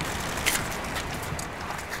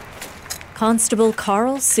 Constable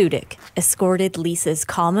Carl Sudik escorted Lisa's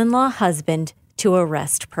common-law husband to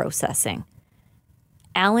arrest processing.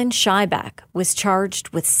 Alan Schieback was charged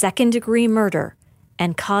with second-degree murder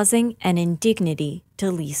and causing an indignity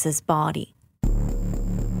to Lisa's body.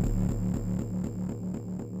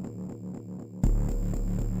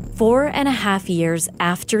 Four and a half years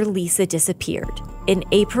after Lisa disappeared, in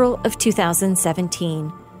April of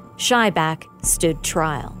 2017, Schieback stood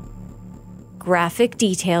trial. Graphic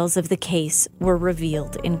details of the case were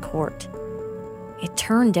revealed in court. It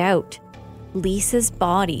turned out Lisa's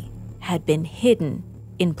body had been hidden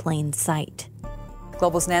in plain sight.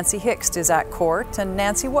 Global's Nancy Hicks is at court. And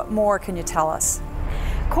Nancy, what more can you tell us?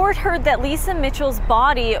 Court heard that Lisa Mitchell's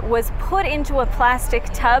body was put into a plastic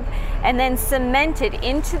tub and then cemented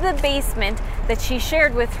into the basement that she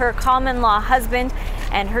shared with her common-law husband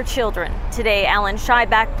and her children. Today, Alan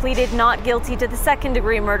Schieback pleaded not guilty to the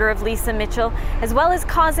second-degree murder of Lisa Mitchell, as well as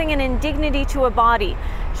causing an indignity to a body.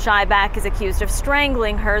 Schieback is accused of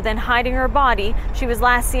strangling her, then hiding her body. She was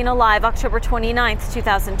last seen alive October 29th,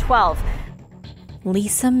 2012.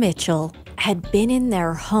 Lisa Mitchell had been in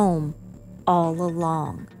their home all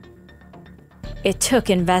along. It took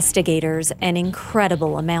investigators an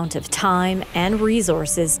incredible amount of time and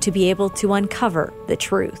resources to be able to uncover the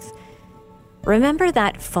truth. Remember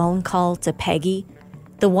that phone call to Peggy,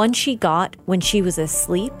 the one she got when she was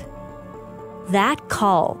asleep? That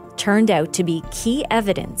call turned out to be key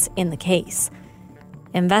evidence in the case.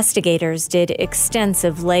 Investigators did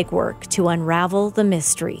extensive legwork to unravel the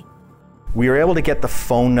mystery. We were able to get the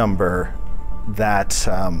phone number that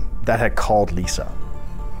had called Lisa.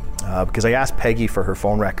 Because I asked Peggy for her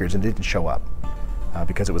phone records and it didn't show up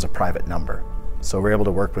because it was a private number. So we were able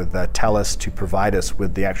to work with TELUS to provide us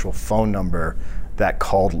with the actual phone number that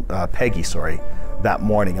called Peggy, that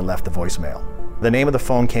morning and left the voicemail. The name of the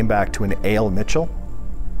phone came back to an A.L. Mitchell,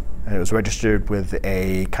 and it was registered with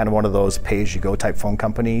a kind of one of those pay-as-you-go type phone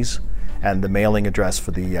companies, and the mailing address for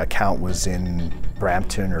the account was in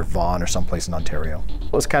Brampton or Vaughan or someplace in Ontario.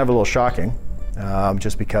 It was kind of a little shocking,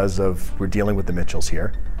 just because we're dealing with the Mitchells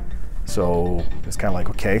here. So it's kind of like,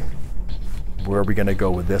 okay, where are we going to go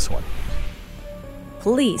with this one?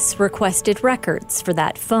 Police requested records for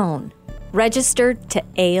that phone, registered to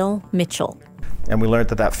A.L. Mitchell. And we learned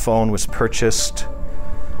that phone was purchased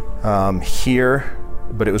here,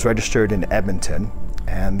 but it was registered in Edmonton,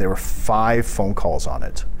 and there were 5 phone calls on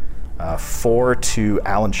it. 4 to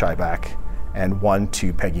Alan Scheiback and 1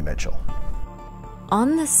 to Peggy Mitchell.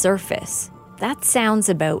 On the surface, that sounds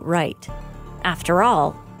about right. After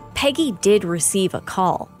all, Peggy did receive a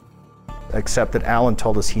call. Except that Alan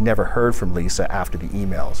told us he never heard from Lisa after the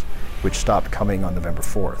emails, which stopped coming on November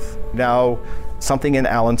 4th. Now, something in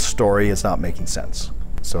Alan's story is not making sense.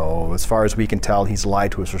 So as far as we can tell, he's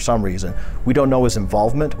lied to us for some reason. We don't know his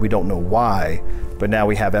involvement, we don't know why, but now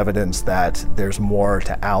we have evidence that there's more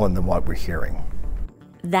to Alan than what we're hearing.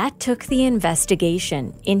 That took the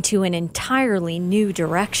investigation into an entirely new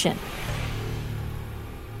direction.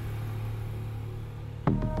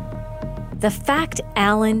 The fact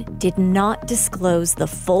Alan did not disclose the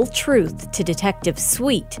full truth to Detective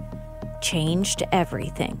Sweet changed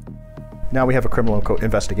everything. Now we have a criminal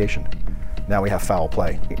investigation. Now we have foul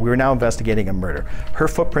play. We were now investigating a murder. Her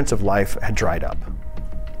footprints of life had dried up.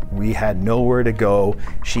 We had nowhere to go.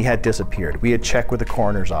 She had disappeared. We had checked with the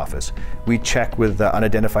coroner's office. We checked with the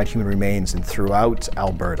unidentified human remains and throughout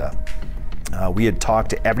Alberta. We had talked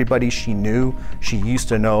to everybody she knew, she used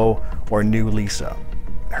to know, or knew Lisa.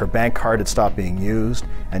 Her bank card had stopped being used,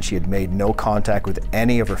 and she had made no contact with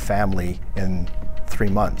any of her family in 3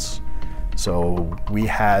 months. So we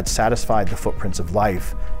had satisfied the footprints of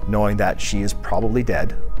life, knowing that she is probably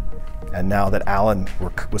dead. And now that Alan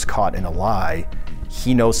was caught in a lie,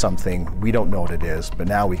 he knows something, we don't know what it is, but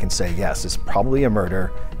now we can say, yes, it's probably a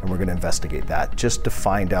murder, and we're going to investigate that just to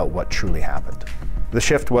find out what truly happened. The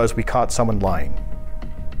shift was we caught someone lying.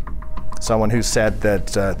 Someone who said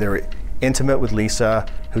that they were intimate with Lisa,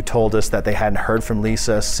 who told us that they hadn't heard from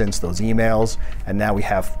Lisa since those emails, and now we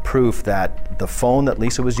have proof that the phone that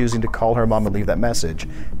Lisa was using to call her mom and leave that message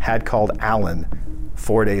had called Alan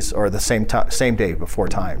 4 days, or the same day, but 4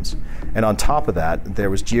 times. And on top of that, there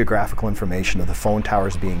was geographical information of the phone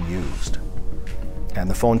towers being used. And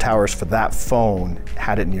the phone towers for that phone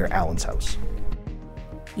had it near Alan's house.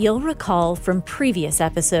 You'll recall from previous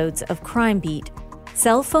episodes of Crime Beat,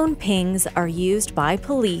 cell phone pings are used by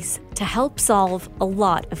police to help solve a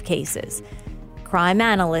lot of cases. Crime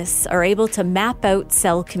analysts are able to map out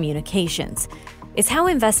cell communications. It's how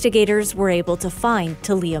investigators were able to find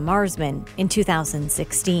Talia Marsman in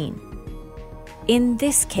 2016. In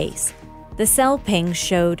this case, the cell ping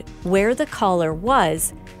showed where the caller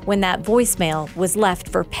was when that voicemail was left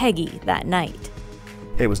for Peggy that night.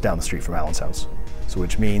 It was down the street from Alan's house. So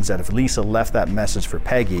which means that if Lisa left that message for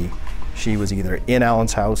Peggy, she was either in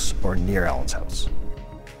Alan's house or near Alan's house.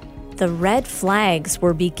 The red flags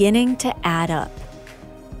were beginning to add up.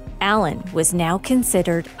 Alan was now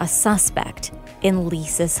considered a suspect in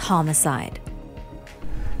Lisa's homicide.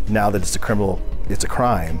 Now that it's a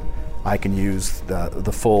crime, I can use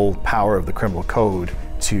the full power of the criminal code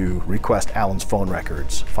to request Alan's phone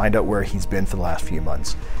records, find out where he's been for the last few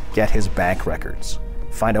months, get his bank records,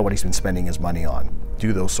 find out what he's been spending his money on,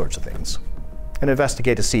 do those sorts of things, and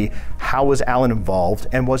investigate to see how was Alan involved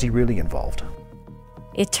and was he really involved.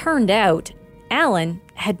 It turned out Alan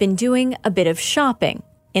had been doing a bit of shopping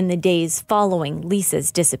in the days following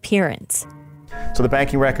Lisa's disappearance. So the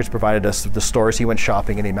banking records provided us the stores he went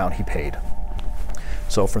shopping and the amount he paid.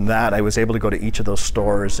 So from that, I was able to go to each of those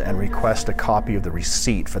stores and request a copy of the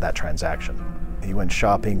receipt for that transaction. He went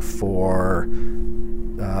shopping for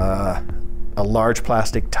a large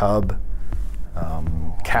plastic tub,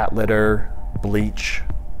 cat litter, bleach,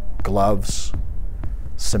 gloves,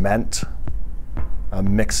 cement, a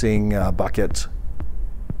mixing bucket,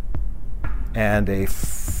 and a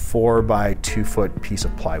 4 by 2 foot piece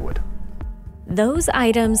of plywood. Those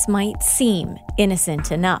items might seem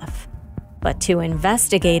innocent enough, but to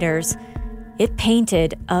investigators, it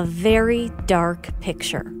painted a very dark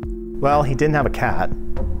picture. Well, he didn't have a cat,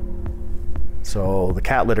 so the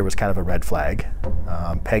cat litter was kind of a red flag.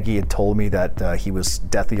 Peggy had told me that he was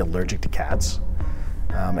deathly allergic to cats.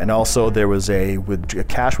 And also there was a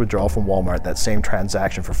cash withdrawal from Walmart, that same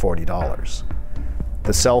transaction for $40.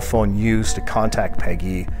 The cell phone used to contact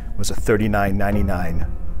Peggy was a $39.99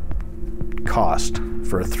 cost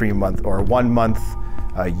for a 3-month or 1 month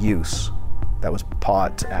use that was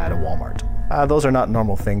bought at a Walmart. Those are not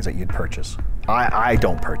normal things that you'd purchase. I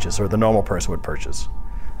don't purchase, or the normal person would purchase.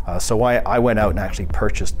 So I went out and actually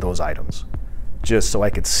purchased those items, just so I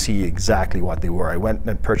could see exactly what they were. I went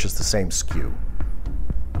and purchased the same SKU.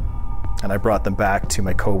 And I brought them back to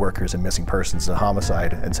my coworkers in missing persons and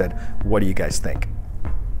homicide and said, what do you guys think?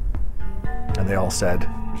 And they all said,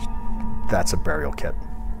 that's a burial kit.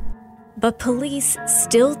 But police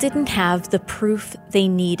still didn't have the proof they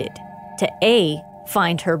needed to A,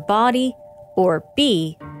 find her body, or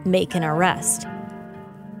B, make an arrest.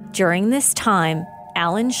 During this time,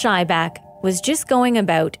 Alan Schieback was just going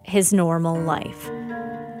about his normal life.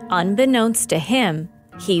 Unbeknownst to him,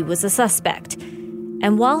 he was a suspect.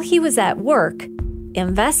 And while he was at work,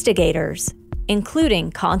 investigators,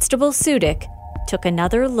 including Constable Sudik, took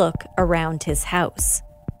another look around his house.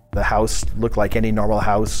 The house looked like any normal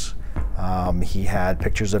house. He had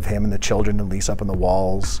pictures of him and the children and Lisa up on the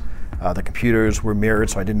walls. The computers were mirrored,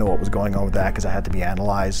 so I didn't know what was going on with that because it had to be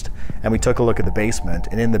analyzed. And we took a look at the basement,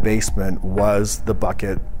 and in the basement was the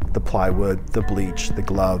bucket, the plywood, the bleach, the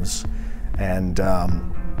gloves, and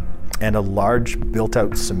a large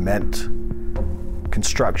built-out cement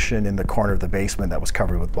construction in the corner of the basement that was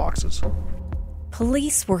covered with boxes.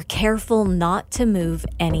 Police were careful not to move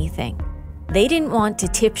anything. They didn't want to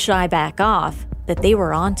tip Schieback off that they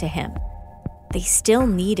were onto him. They still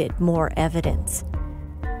needed more evidence.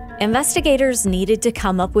 Investigators needed to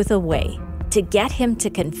come up with a way to get him to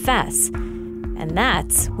confess, and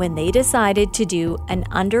that's when they decided to do an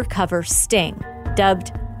undercover sting,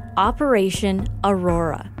 dubbed Operation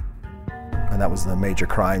Aurora. And that was the major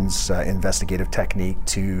crimes investigative technique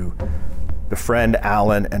to befriend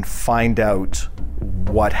Alan and find out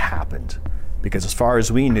what happened. Because as far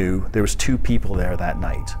as we knew, there was two people there that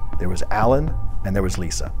night. There was Alan and there was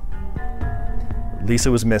Lisa.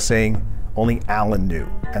 Lisa was missing, only Alan knew.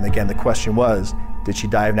 And again, the question was, did she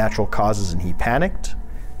die of natural causes and he panicked?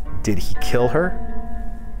 Did he kill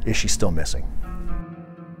her? Is she still missing?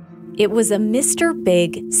 It was a Mr.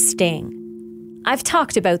 Big sting. I've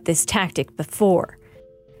talked about this tactic before.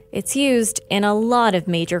 It's used in a lot of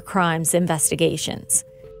major crimes investigations.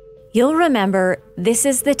 You'll remember this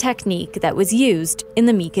is the technique that was used in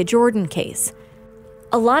the Mika Jordan case.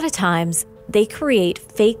 A lot of times, they create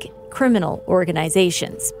fake criminal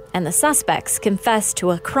organizations, and the suspects confess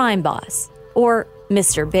to a crime boss, or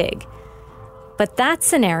Mr. Big. But that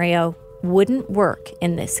scenario wouldn't work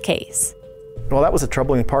in this case. Well, that was the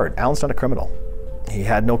troubling part. Alan's not a criminal. He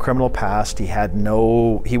had no criminal past. He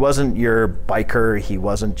wasn't your biker. He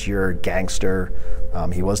wasn't your gangster.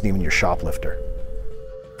 He wasn't even your shoplifter.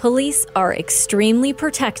 Police are extremely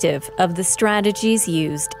protective of the strategies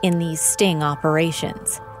used in these sting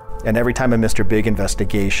operations. And every time a Mr. Big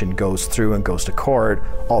investigation goes through and goes to court,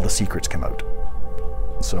 all the secrets come out.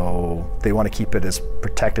 So they want to keep it as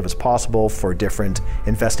protective as possible for different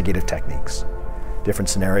investigative techniques, different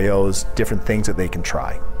scenarios, different things that they can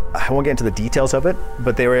try. I won't get into the details of it,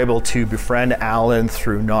 but they were able to befriend Alan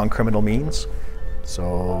through non-criminal means.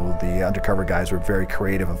 So the undercover guys were very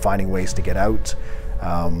creative in finding ways to get out.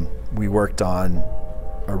 We worked on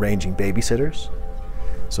arranging babysitters,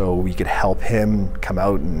 so we could help him come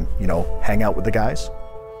out and, hang out with the guys.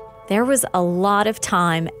 There was a lot of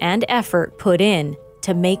time and effort put in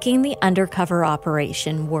to making the undercover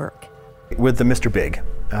operation work. With the Mr. Big,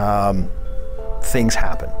 things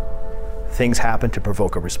happen. Things happen to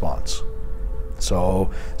provoke a response. So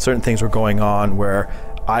certain things were going on where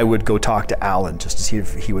I would go talk to Alan just to see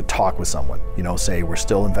if he would talk with someone. Say, we're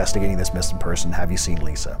still investigating this missing person. Have you seen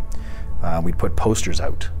Lisa? We'd put posters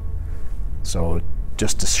out. So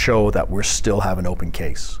just to show that we're still have an open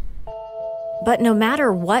case. But no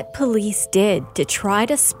matter what police did to try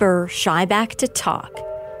to spur Schieback to talk,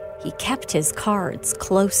 he kept his cards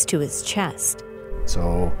close to his chest.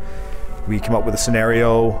 So we came up with a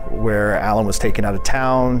scenario where Alan was taken out of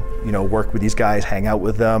town, work with these guys, hang out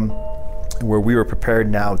with them, where we were prepared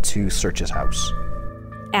now to search his house.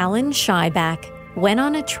 Alan Schieback went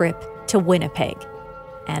on a trip to Winnipeg,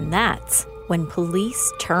 and that's when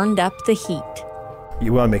police turned up the heat.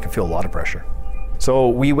 You want to make him feel a lot of pressure. So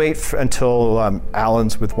we wait until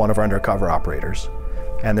Alan's with one of our undercover operators,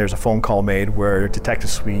 and there's a phone call made where Detective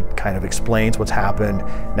Sweet kind of explains what's happened.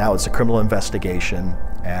 Now it's a criminal investigation,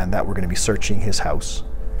 and that we're going to be searching his house,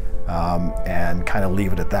 and kind of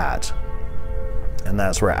leave it at that. And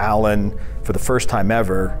that's where Alan, for the first time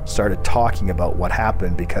ever, started talking about what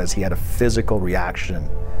happened because he had a physical reaction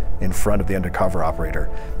in front of the undercover operator.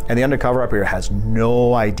 And the undercover operator has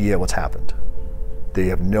no idea what's happened. They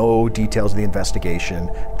have no details of the investigation.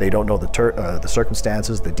 They don't know the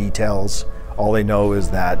circumstances, the details. All they know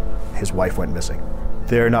is that his wife went missing.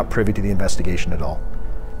 They're not privy to the investigation at all.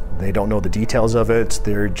 They don't know the details of it.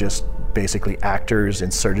 They're just basically actors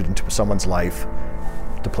inserted into someone's life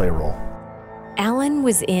to play a role. Alan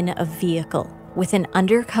was in a vehicle with an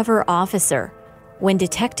undercover officer when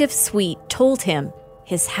Detective Sweet told him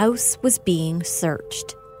his house was being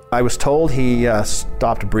searched. I was told he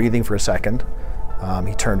stopped breathing for a second.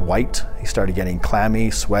 He turned white. He started getting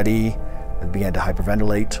clammy, sweaty, and began to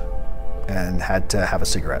hyperventilate and had to have a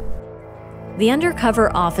cigarette. The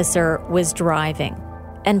undercover officer was driving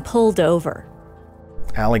and pulled over.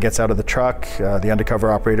 Alan gets out of the truck. The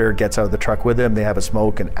undercover operator gets out of the truck with him. They have a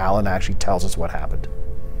smoke, and Alan actually tells us what happened.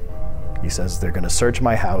 He says, they're going to search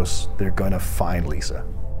my house. They're going to find Lisa.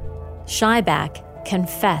 Shyback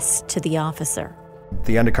confessed to the officer.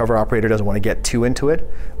 The undercover operator doesn't want to get too into it,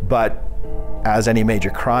 but as any major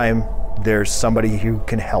crime, there's somebody who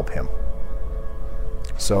can help him.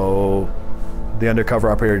 So the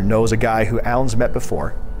undercover operator knows a guy who Alan's met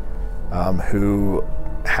before, who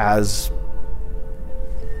has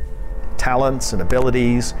talents and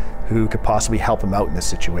abilities, who could possibly help him out in this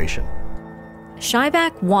situation.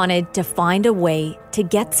 Shyback wanted to find a way to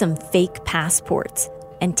get some fake passports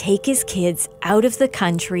and take his kids out of the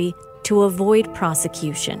country to avoid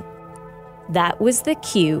prosecution. That was the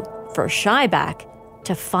cue for Shyback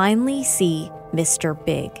to finally see Mr.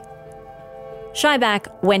 Big.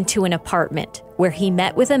 Shyback went to an apartment where he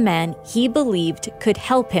met with a man he believed could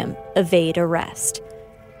help him evade arrest.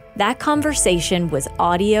 That conversation was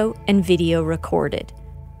audio and video recorded.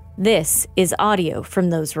 This is audio from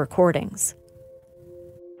those recordings.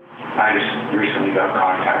 I just recently got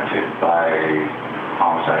contacted by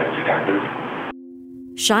homicide detective.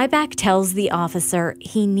 Shyback tells the officer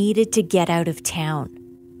he needed to get out of town,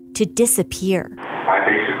 to disappear. I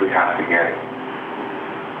basically have to get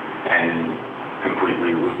and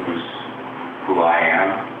completely lose who I am,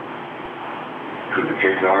 who the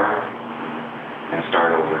kids are, and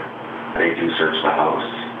start over. They do search the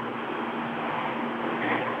house.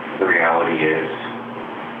 The reality is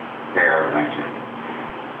they are going to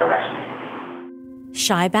arrest me.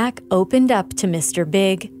 Shyback opened up to Mr.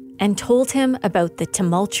 Big and told him about the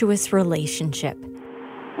tumultuous relationship.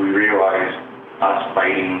 We realized us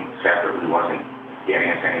fighting separately wasn't getting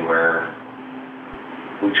us anywhere.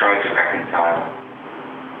 We tried to reconcile.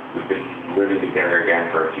 We've been living together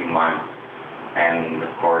again for a few months. And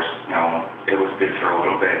of course, it was good for a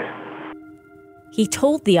little bit. He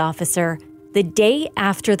told the officer the day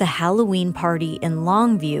after the Halloween party in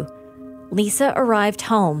Longview, Lisa arrived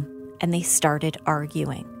home and they started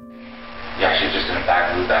arguing. Yeah, she was just in a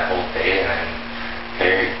bad mood that whole day, and then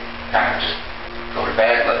they kind of just go to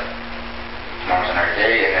bed, but tomorrow's another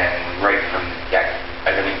day, and then right from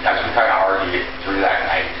as we kind of argued through that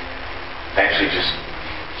night, eventually just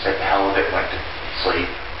said the hell with it, went to sleep.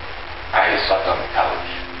 I just slept on the couch,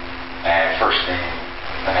 and first thing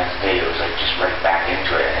the next day it was like just right back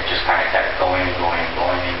into it, and it just kind of kept going and going and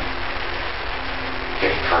going and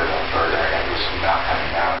getting further and further, and it was not coming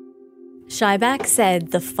down. Shyback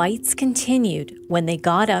said the fights continued when they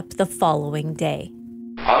got up the following day.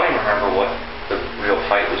 I don't even remember what the real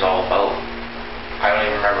fight was all about. I don't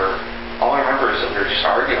even remember. All I remember is that we were just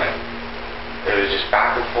arguing. It was just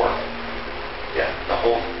back and forth. Yeah, the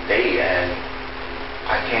whole day, and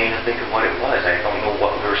I can't even think of what it was. I don't know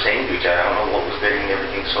what we were saying to each other. I don't know what was getting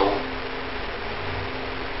everything so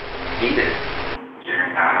heated.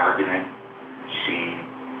 During that argument, she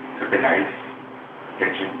took a knife.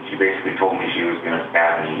 She basically told me she was going to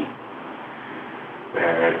stab me.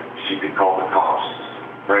 She could call the cops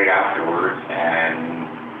right afterwards and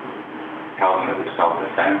tell them it was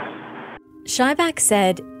self-defense. Shyback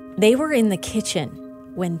said they were in the kitchen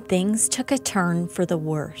when things took a turn for the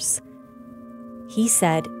worse. He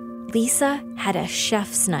said Lisa had a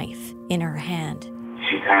chef's knife in her hand.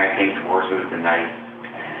 She kind of came towards me with the knife,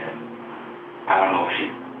 and I don't know if at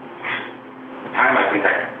the time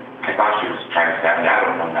I thought she was trying to stab me. I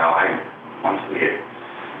don't know now. Honestly,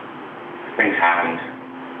 things happened.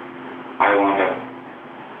 I wound up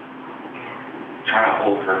trying to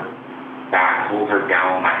hold her back, hold her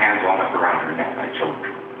down. My hands wound up around her neck, and I choked.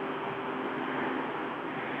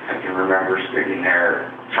 I can remember sitting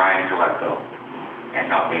there trying to let go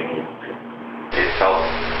and not being able to. It felt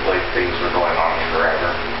like things were going on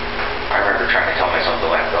forever. I remember trying to tell myself to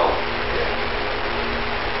let go. Yeah.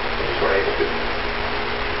 You were able to.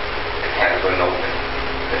 Hands wouldn't open.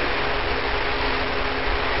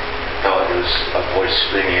 I felt like it was a voice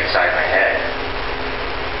screaming inside my head.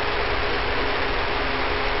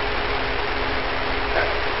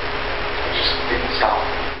 It just didn't stop.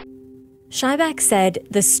 Shyback said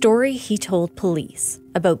the story he told police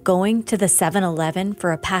about going to the 7-Eleven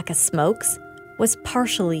for a pack of smokes was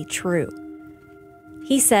partially true.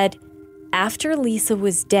 He said after Lisa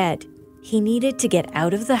was dead, He needed to get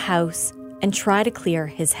out of the house and try to clear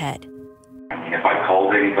his head. I mean, if I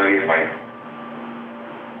called anybody, if I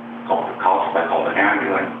called the cops, if I called an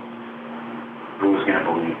ambulance, who was going to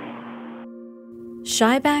believe me?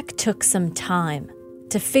 Shyback took some time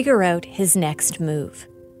to figure out his next move.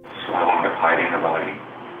 So I wound up hiding the body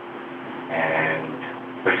and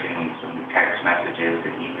pushing some text messages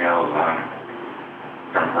and emails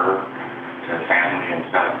from her to the family and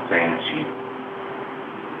stuff, saying that she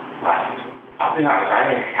left. I'll be honest,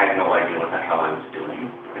 I had no idea what the hell I was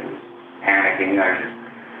doing. I was panicking.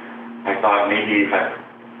 I thought maybe if I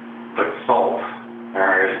put salt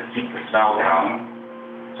or keep the smell down,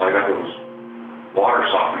 so I got those water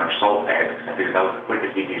softener salt bags. I figured that was the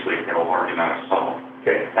quickest, easiest way to get a large amount of salt.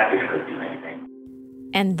 Okay, that didn't really do anything.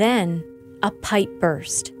 And then a pipe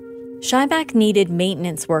burst. Shyback needed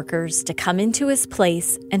maintenance workers to come into his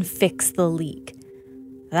place and fix the leak.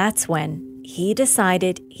 That's when he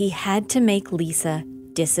decided he had to make Lisa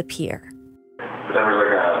disappear. There was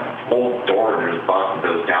like a old door that was busted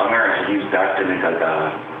that was down there, and I used that to make like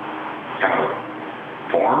a kind of a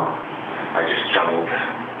form. I just shoveled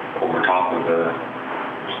over top of the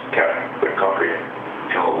concrete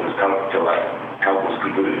till that tub was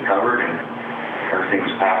completely covered and everything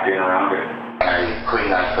was packed in around it. I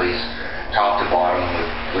cleaned that place top to bottom with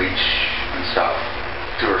bleach and stuff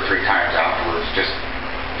 2 or 3 times afterwards, just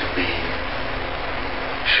to be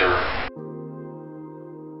sure.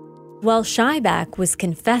 While Shyback was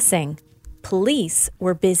confessing, police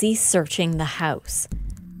were busy searching the house.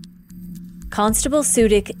 Constable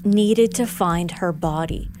Sudik needed to find her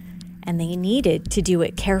body, and they needed to do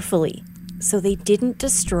it carefully so they didn't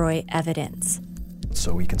destroy evidence.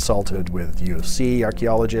 So we consulted with UFC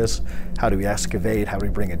archaeologists. How do we excavate? How do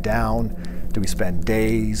we bring it down? Do we spend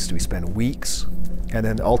days? Do we spend weeks? And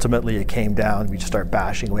then ultimately it came down, we just start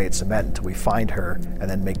bashing away at cement until we find her and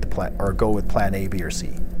then make the plan, or go with plan A, B, or C.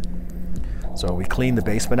 So we cleaned the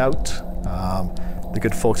basement out. The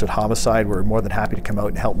good folks at Homicide were more than happy to come out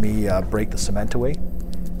and help me break the cement away.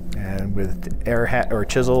 And with or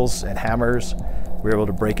chisels and hammers, we were able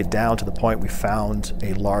to break it down to the point we found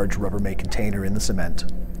a large Rubbermaid container in the cement.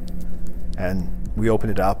 And we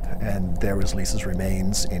opened it up, and there was Lisa's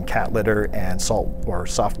remains in cat litter and salt, or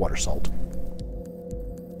soft water salt.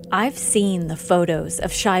 I've seen the photos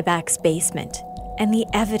of Shyback's basement and the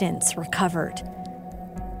evidence recovered.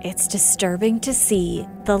 It's disturbing to see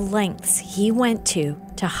the lengths he went to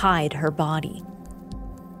hide her body.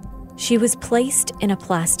 She was placed in a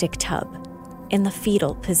plastic tub in the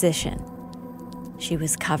fetal position. She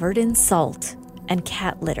was covered in salt and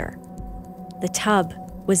cat litter. The tub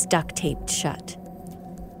was duct taped shut.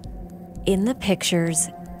 In the pictures,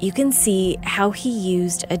 you can see how he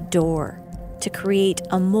used a door to create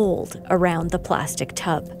a mold around the plastic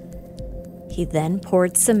tub. He then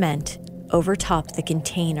poured cement over top the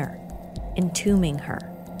container, entombing her.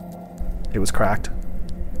 It was cracked,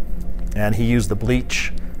 and he used the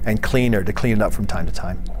bleach and cleaner to clean it up from time to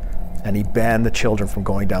time. And he banned the children from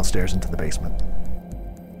going downstairs into the basement.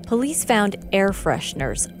 Police found air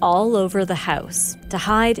fresheners all over the house to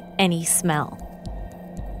hide any smell.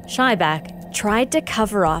 Shyback tried to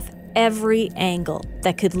cover off every angle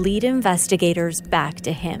that could lead investigators back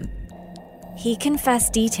to him. He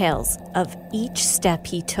confessed details of each step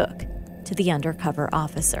he took to the undercover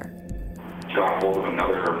officer. Got hold of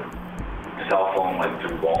another cell phone, like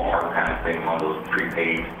through Walmart kind of thing, one of those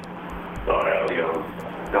prepaid, got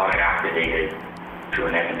it activated to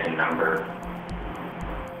an NN number.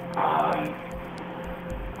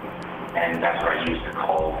 And that's what I used to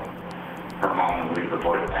call her mom and leave the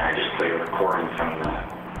voice. And I just played a recording from the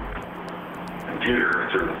computer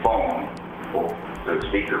through the phone, or the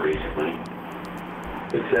speaker basically.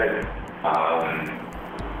 It said,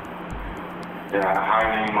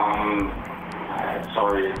 hi Mom,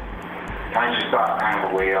 sorry, I just got kind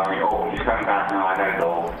of a wait on you. Oh, he's coming back now, I gotta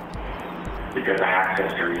go. Because I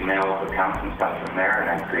accessed her email accounts and stuff from there, and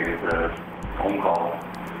I created the phone call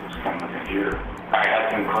from the computer. I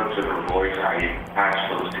had some clips of her voice. I patched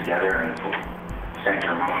those together and sent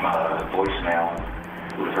her mom a voicemail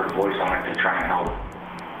with her voice on it to try and help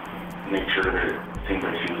make sure that it seemed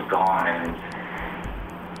like she was gone and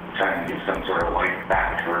trying to give some sort of life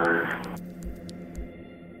back to her.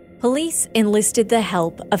 Police enlisted the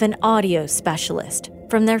help of an audio specialist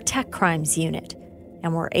from their tech crimes unit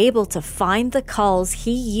and were able to find the calls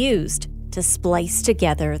he used to splice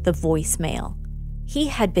together the voicemail. He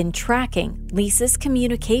had been tracking Lisa's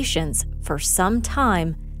communications for some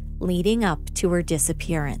time leading up to her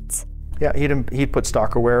disappearance. Yeah, he'd put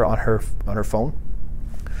stalkerware on her phone.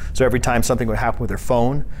 So every time something would happen with her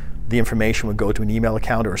phone, the information would go to an email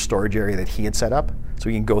account or a storage area that he had set up. so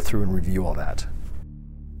we can go through and review all that.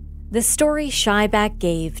 The story Scheibach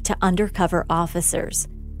gave to undercover officers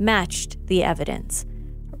matched the evidence,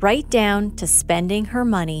 right down to spending her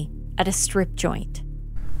money at a strip joint.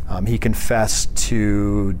 He confessed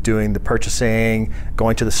to doing the purchasing,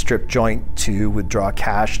 going to the strip joint to withdraw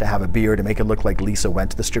cash, to have a beer, to make it look like Lisa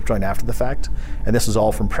went to the strip joint after the fact. And this was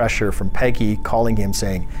all from pressure from Peggy calling him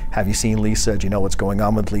saying, have you seen Lisa? Do you know what's going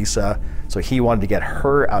on with Lisa? So he wanted to get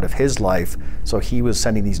her out of his life. So he was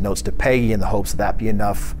sending these notes to Peggy in the hopes that that'd be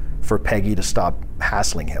enough for Peggy to stop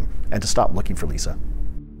hassling him and to stop looking for Lisa.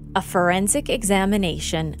 A forensic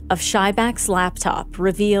examination of Scheibach's laptop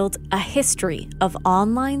revealed a history of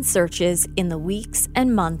online searches in the weeks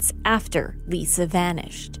and months after Lisa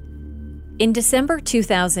vanished. In December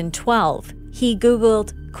 2012, he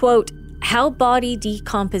Googled, quote, how body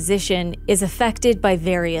decomposition is affected by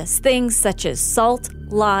various things such as salt,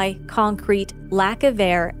 lye, concrete, lack of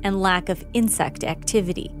air, and lack of insect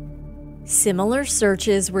activity. Similar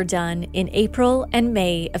searches were done in April and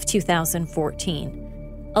May of 2014.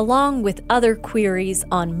 Along with other queries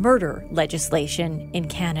on murder legislation in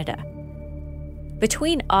Canada.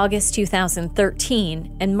 Between August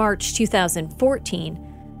 2013 and March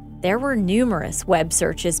 2014, there were numerous web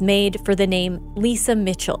searches made for the name Lisa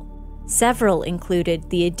Mitchell. Several included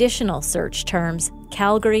the additional search terms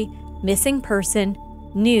Calgary, missing person,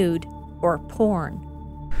 nude, or porn.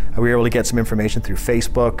 We were able to get some information through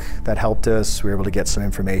Facebook that helped us. We were able to get some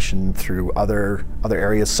information through other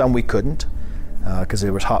areas. Some we couldn't. Because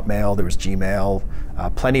there was Hotmail, there was Gmail.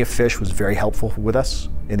 Plenty of Fish was very helpful with us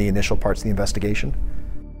in the initial parts of the investigation.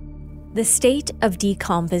 The state of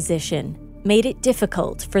decomposition made it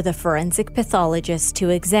difficult for the forensic pathologist to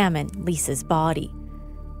examine Lisa's body,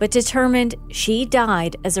 but determined she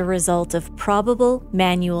died as a result of probable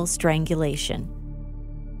manual strangulation.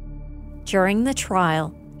 During the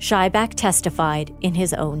trial, Scheibach testified in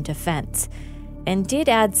his own defense, and did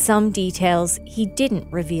add some details he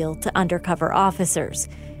didn't reveal to undercover officers,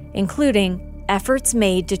 including efforts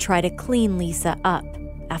made to try to clean Lisa up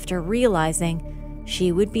after realizing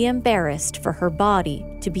she would be embarrassed for her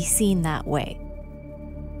body to be seen that way.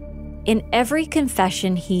 In every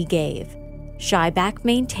confession he gave, Scheibach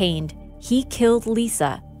maintained he killed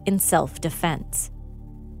Lisa in self-defense.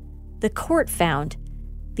 The court found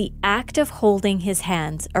the act of holding his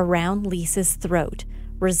hands around Lisa's throat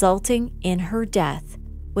resulting in her death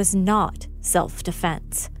was not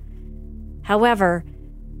self-defense. However,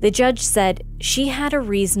 the judge said she had a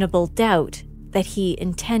reasonable doubt that he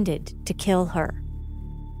intended to kill her.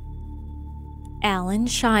 Alan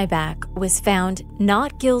Scheibach was found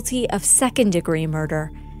not guilty of second-degree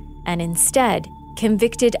murder and instead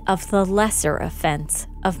convicted of the lesser offense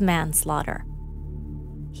of manslaughter.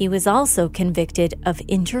 He was also convicted of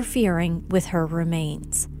interfering with her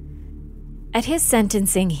remains. At his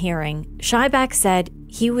sentencing hearing, Scheibach said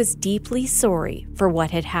he was deeply sorry for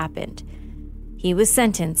what had happened. He was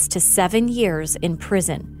sentenced to 7 years in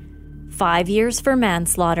prison, 5 years for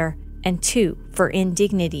manslaughter, and 2 for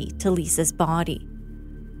indignity to Lisa's body.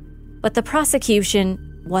 But the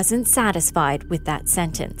prosecution wasn't satisfied with that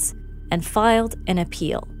sentence and filed an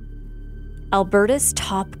appeal. Alberta's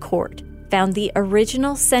top court found the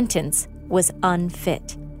original sentence was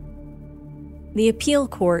unfit. The appeal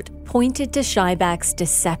court pointed to Scheibach's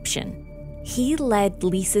deception. He led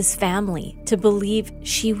Lisa's family to believe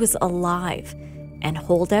she was alive and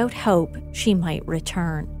hold out hope she might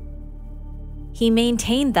return. He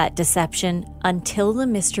maintained that deception until the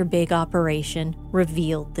Mr. Big operation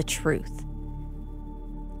revealed the truth.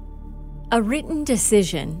 A written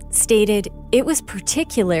decision stated it was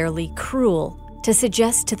particularly cruel to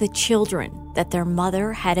suggest to the children that their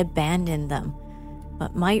mother had abandoned them,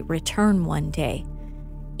 but might return one day,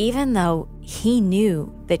 even though he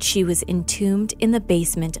knew that she was entombed in the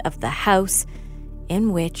basement of the house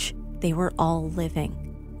in which they were all living.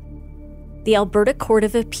 The Alberta Court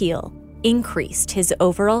of Appeal increased his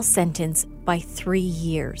overall sentence by 3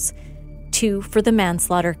 years, 2 for the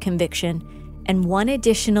manslaughter conviction and 1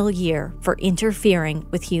 additional year for interfering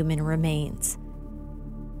with human remains.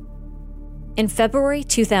 In February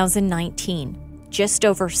 2019, just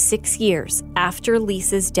over 6 years after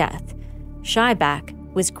Lisa's death, Scheibach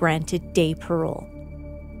was granted day parole.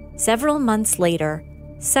 Several months later,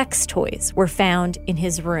 sex toys were found in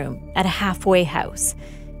his room at a halfway house,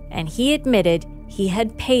 and he admitted he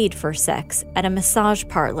had paid for sex at a massage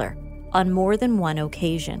parlor on more than one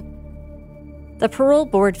occasion. The parole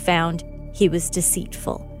board found he was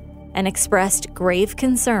deceitful and expressed grave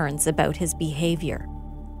concerns about his behavior.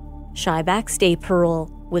 Scheibach's day parole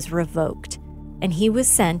was revoked, and he was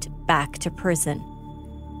sent back to prison.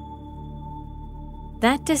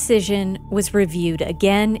 That decision was reviewed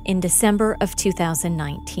again in December of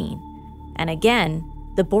 2019. And again,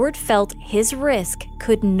 the board felt his risk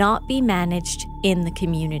could not be managed in the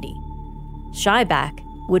community. Scheibach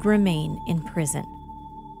would remain in prison.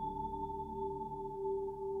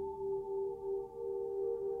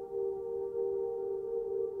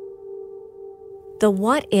 The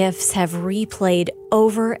what-ifs have replayed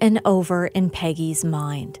over and over in Peggy's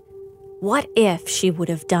mind. What if she would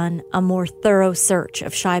have done a more thorough search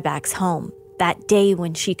of Scheibach's home that day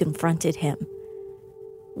when she confronted him?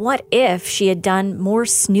 What if she had done more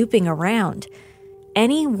snooping around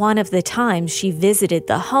any one of the times she visited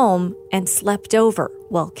the home and slept over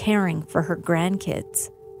while caring for her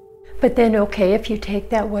grandkids? But then, okay, if you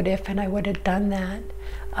take that what if and I would have done that,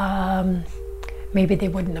 maybe they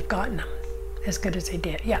wouldn't have gotten him as good as they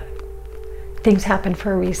did. Yeah, things happen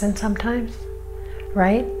for a reason sometimes,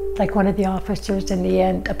 right? Like one of the officers in the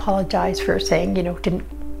end apologized for saying, didn't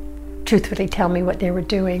truthfully tell me what they were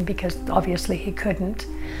doing because obviously he couldn't.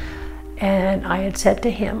 And I had said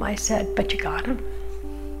to him, I said, but you got him.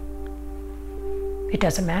 It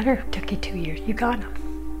doesn't matter, it took you 2 years, you got him.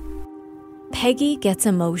 Peggy gets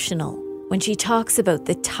emotional when she talks about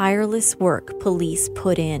the tireless work police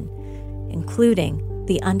put in, including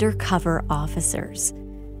the undercover officers.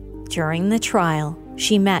 During the trial,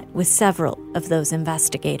 she met with several of those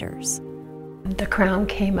investigators. The Crown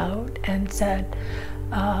came out and said,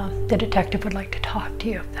 the detective would like to talk to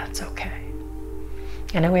you if that's okay.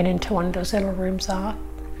 And I went into one of those little rooms off,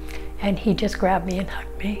 and he just grabbed me and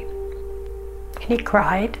hugged me. And he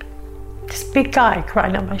cried. This big guy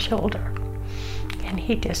cried on my shoulder. And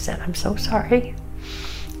he just said, I'm so sorry.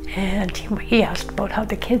 And he asked about how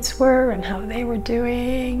the kids were and how they were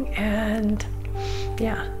doing, and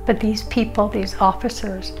yeah. But these people, these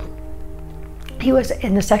officers,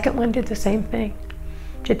 and the second one did the same thing.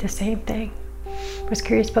 Was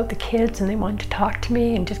curious about the kids, and they wanted to talk to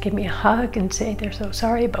me and just give me a hug and say they're so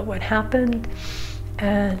sorry about what happened.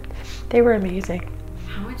 And they were amazing.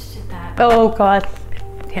 How much did that? Oh God,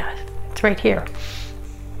 yeah, it's right here.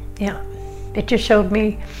 Yeah, it just showed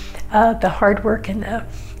me the hard work and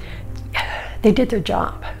they did their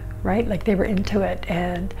job, right? Like they were into it,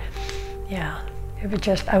 and yeah, it was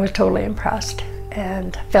just, I was totally impressed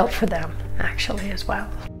and felt for them actually as well.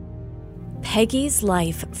 Peggy's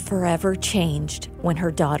life forever changed when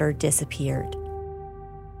her daughter disappeared.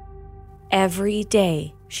 Every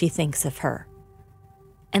day she thinks of her.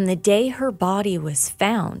 And the day her body was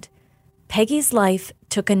found, Peggy's life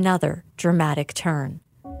took another dramatic turn.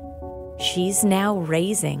 She's now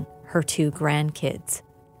raising her 2 grandkids,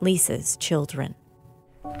 Lisa's children.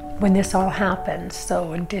 When this all happened,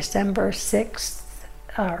 so on December 6th,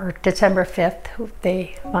 or December 5th,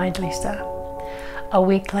 they find Lisa. A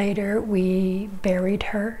week later, we buried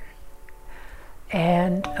her.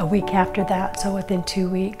 And a week after that, so within 2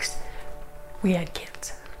 weeks, we had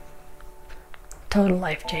kids. Total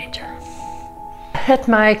life changer. At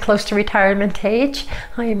my close to retirement age,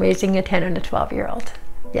 I am raising a 10 and a 12-year-old.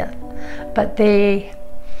 Yeah, but they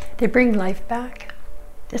bring life back.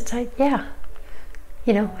 It's like, yeah,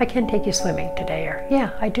 I can take you swimming today, or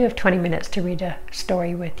yeah, I do have 20 minutes to read a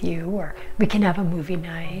story with you, or we can have a movie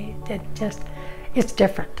night. It's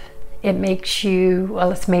different. It makes you,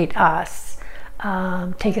 well, it's made us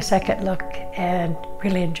take a second look and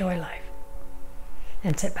really enjoy life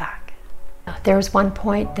and sit back. There was one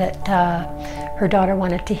point that her daughter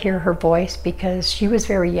wanted to hear her voice because she was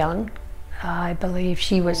very young. I believe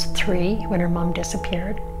she was 3 when her mom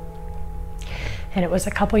disappeared. And it was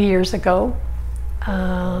a couple years ago.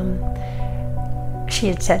 She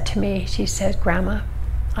had said to me, she said, Grandma,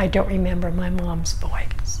 I don't remember my mom's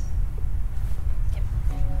voice.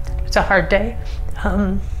 It's a hard day.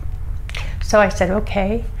 So I said,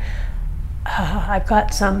 okay, I've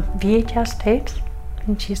got some VHS tapes.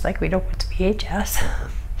 And she's like, we don't want VHS.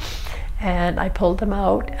 And I pulled them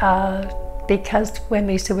out because when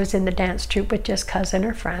Lisa was in the dance troupe with Just Cuz and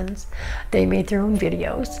her friends, they made their own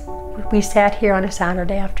videos. We sat here on a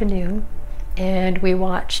Saturday afternoon and we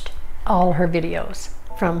watched all her videos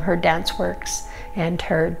from her dance works and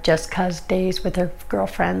her Just Cuz days with her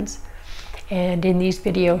girlfriends. And in these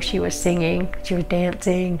videos, she was singing, she was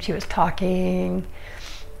dancing, she was talking,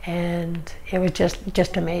 and it was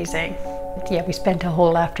just amazing. Yeah, we spent a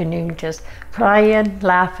whole afternoon just crying,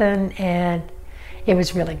 laughing, and it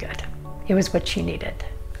was really good. It was what she needed.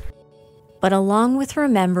 But along with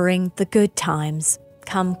remembering the good times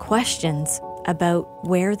come questions about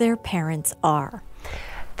where their parents are.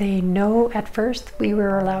 They know at first we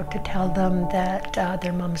were allowed to tell them that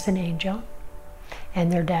their mom's an angel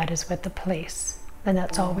and their dad is with the police. And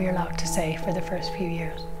that's all we were allowed to say for the first few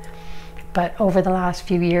years. But over the last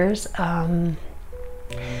few years,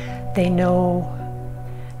 they know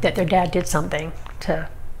that their dad did something to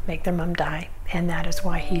make their mom die, and that is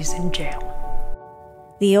why he's in jail.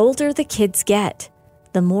 The older the kids get,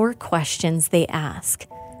 the more questions they ask.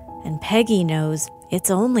 And Peggy knows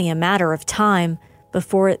it's only a matter of time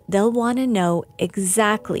before they'll want to know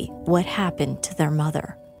exactly what happened to their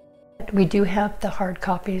mother. We do have the hard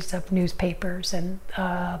copies of newspapers and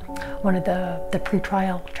one of the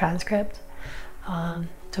pretrial transcripts.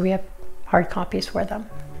 So we have hard copies for them.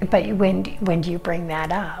 But when do you bring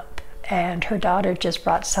that up? And her daughter just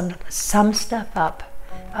brought some stuff up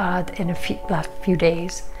in last few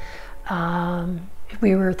days.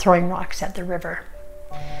 We were throwing rocks at the river.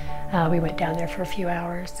 We went down there for a few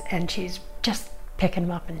hours, and she's just picking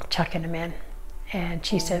them up and chucking them in. And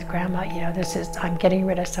she says, "Grandma, I'm getting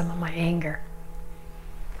rid of some of my anger."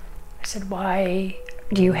 I said, "Why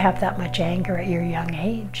do you have that much anger at your young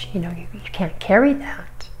age? You can't carry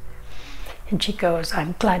that." And she goes,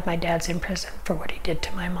 "I'm glad my dad's in prison for what he did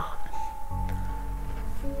to my mom."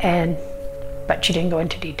 But she didn't go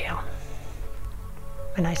into detail.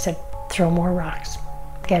 And I said, "Throw more rocks.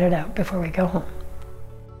 Get it out before we go home."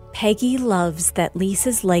 Peggy loves that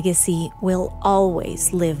Lisa's legacy will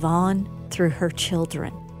always live on through her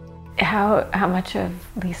children. How much of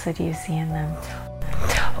Lisa do you see in them?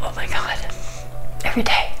 Oh my God, every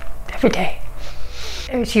day.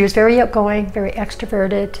 She was very outgoing, very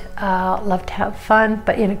extroverted, loved to have fun,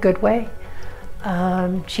 but in a good way.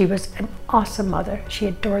 She was an awesome mother. She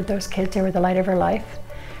adored those kids. They were the light of her life.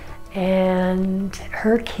 And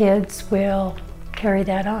her kids will carry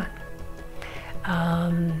that on.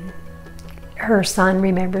 Her son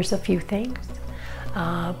remembers a few things,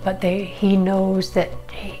 but he knows that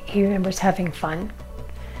he remembers having fun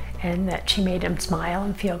and that she made him smile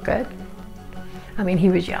and feel good. I mean, he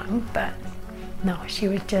was young, but no, she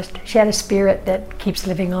had a spirit that keeps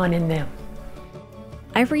living on in them.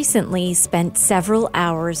 I recently spent several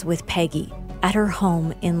hours with Peggy at her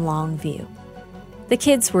home in Longview. The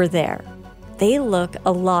kids were there. They look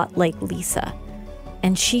a lot like Lisa,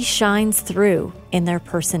 and she shines through in their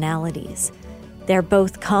personalities. They're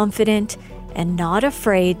both confident and not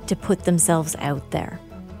afraid to put themselves out there.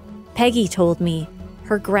 Peggy told me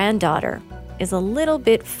her granddaughter is a little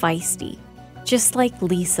bit feisty, just like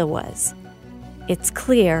Lisa was. It's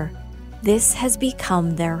clear this has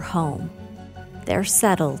become their home. They're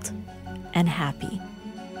settled and happy.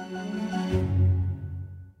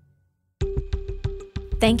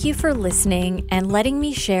 Thank you for listening and letting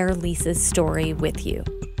me share Lisa's story with you.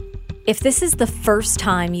 If this is the first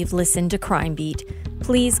time you've listened to Crime Beat,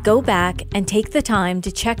 please go back and take the time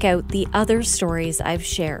to check out the other stories I've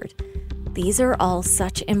shared. These are all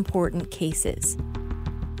such important cases.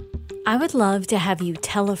 I would love to have you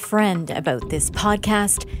tell a friend about this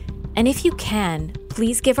podcast, and if you can,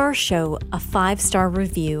 please give our show a 5-star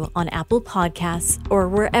review on Apple Podcasts or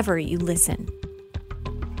wherever you listen.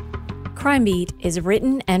 Crime Beat is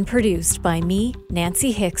written and produced by me,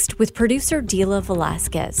 Nancy Hixt, with producer Dila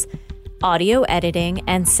Velasquez. Audio editing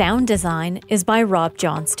and sound design is by Rob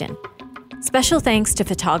Johnston. Special thanks to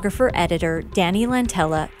photographer-editor Danny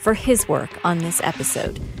Lantella for his work on this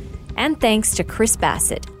episode. And thanks to Chris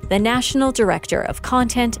Bassett, the National Director of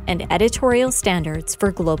Content and Editorial Standards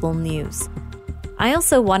for Global News. I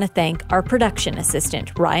also want to thank our production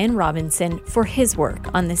assistant, Ryan Robinson, for his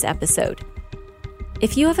work on this episode.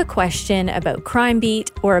 If you have a question about Crime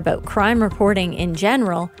Beat or about crime reporting in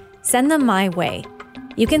general, send them my way.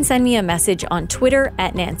 You can send me a message on Twitter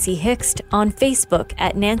at Nancy Hixt, on Facebook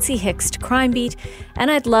at Nancy Hixt Crime Beat,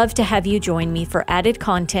 and I'd love to have you join me for added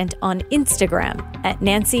content on Instagram at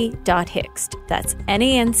nancy.hixt. That's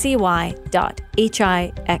nancy.hixt.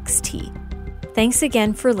 Thanks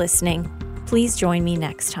again for listening. Please join me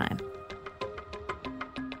next time.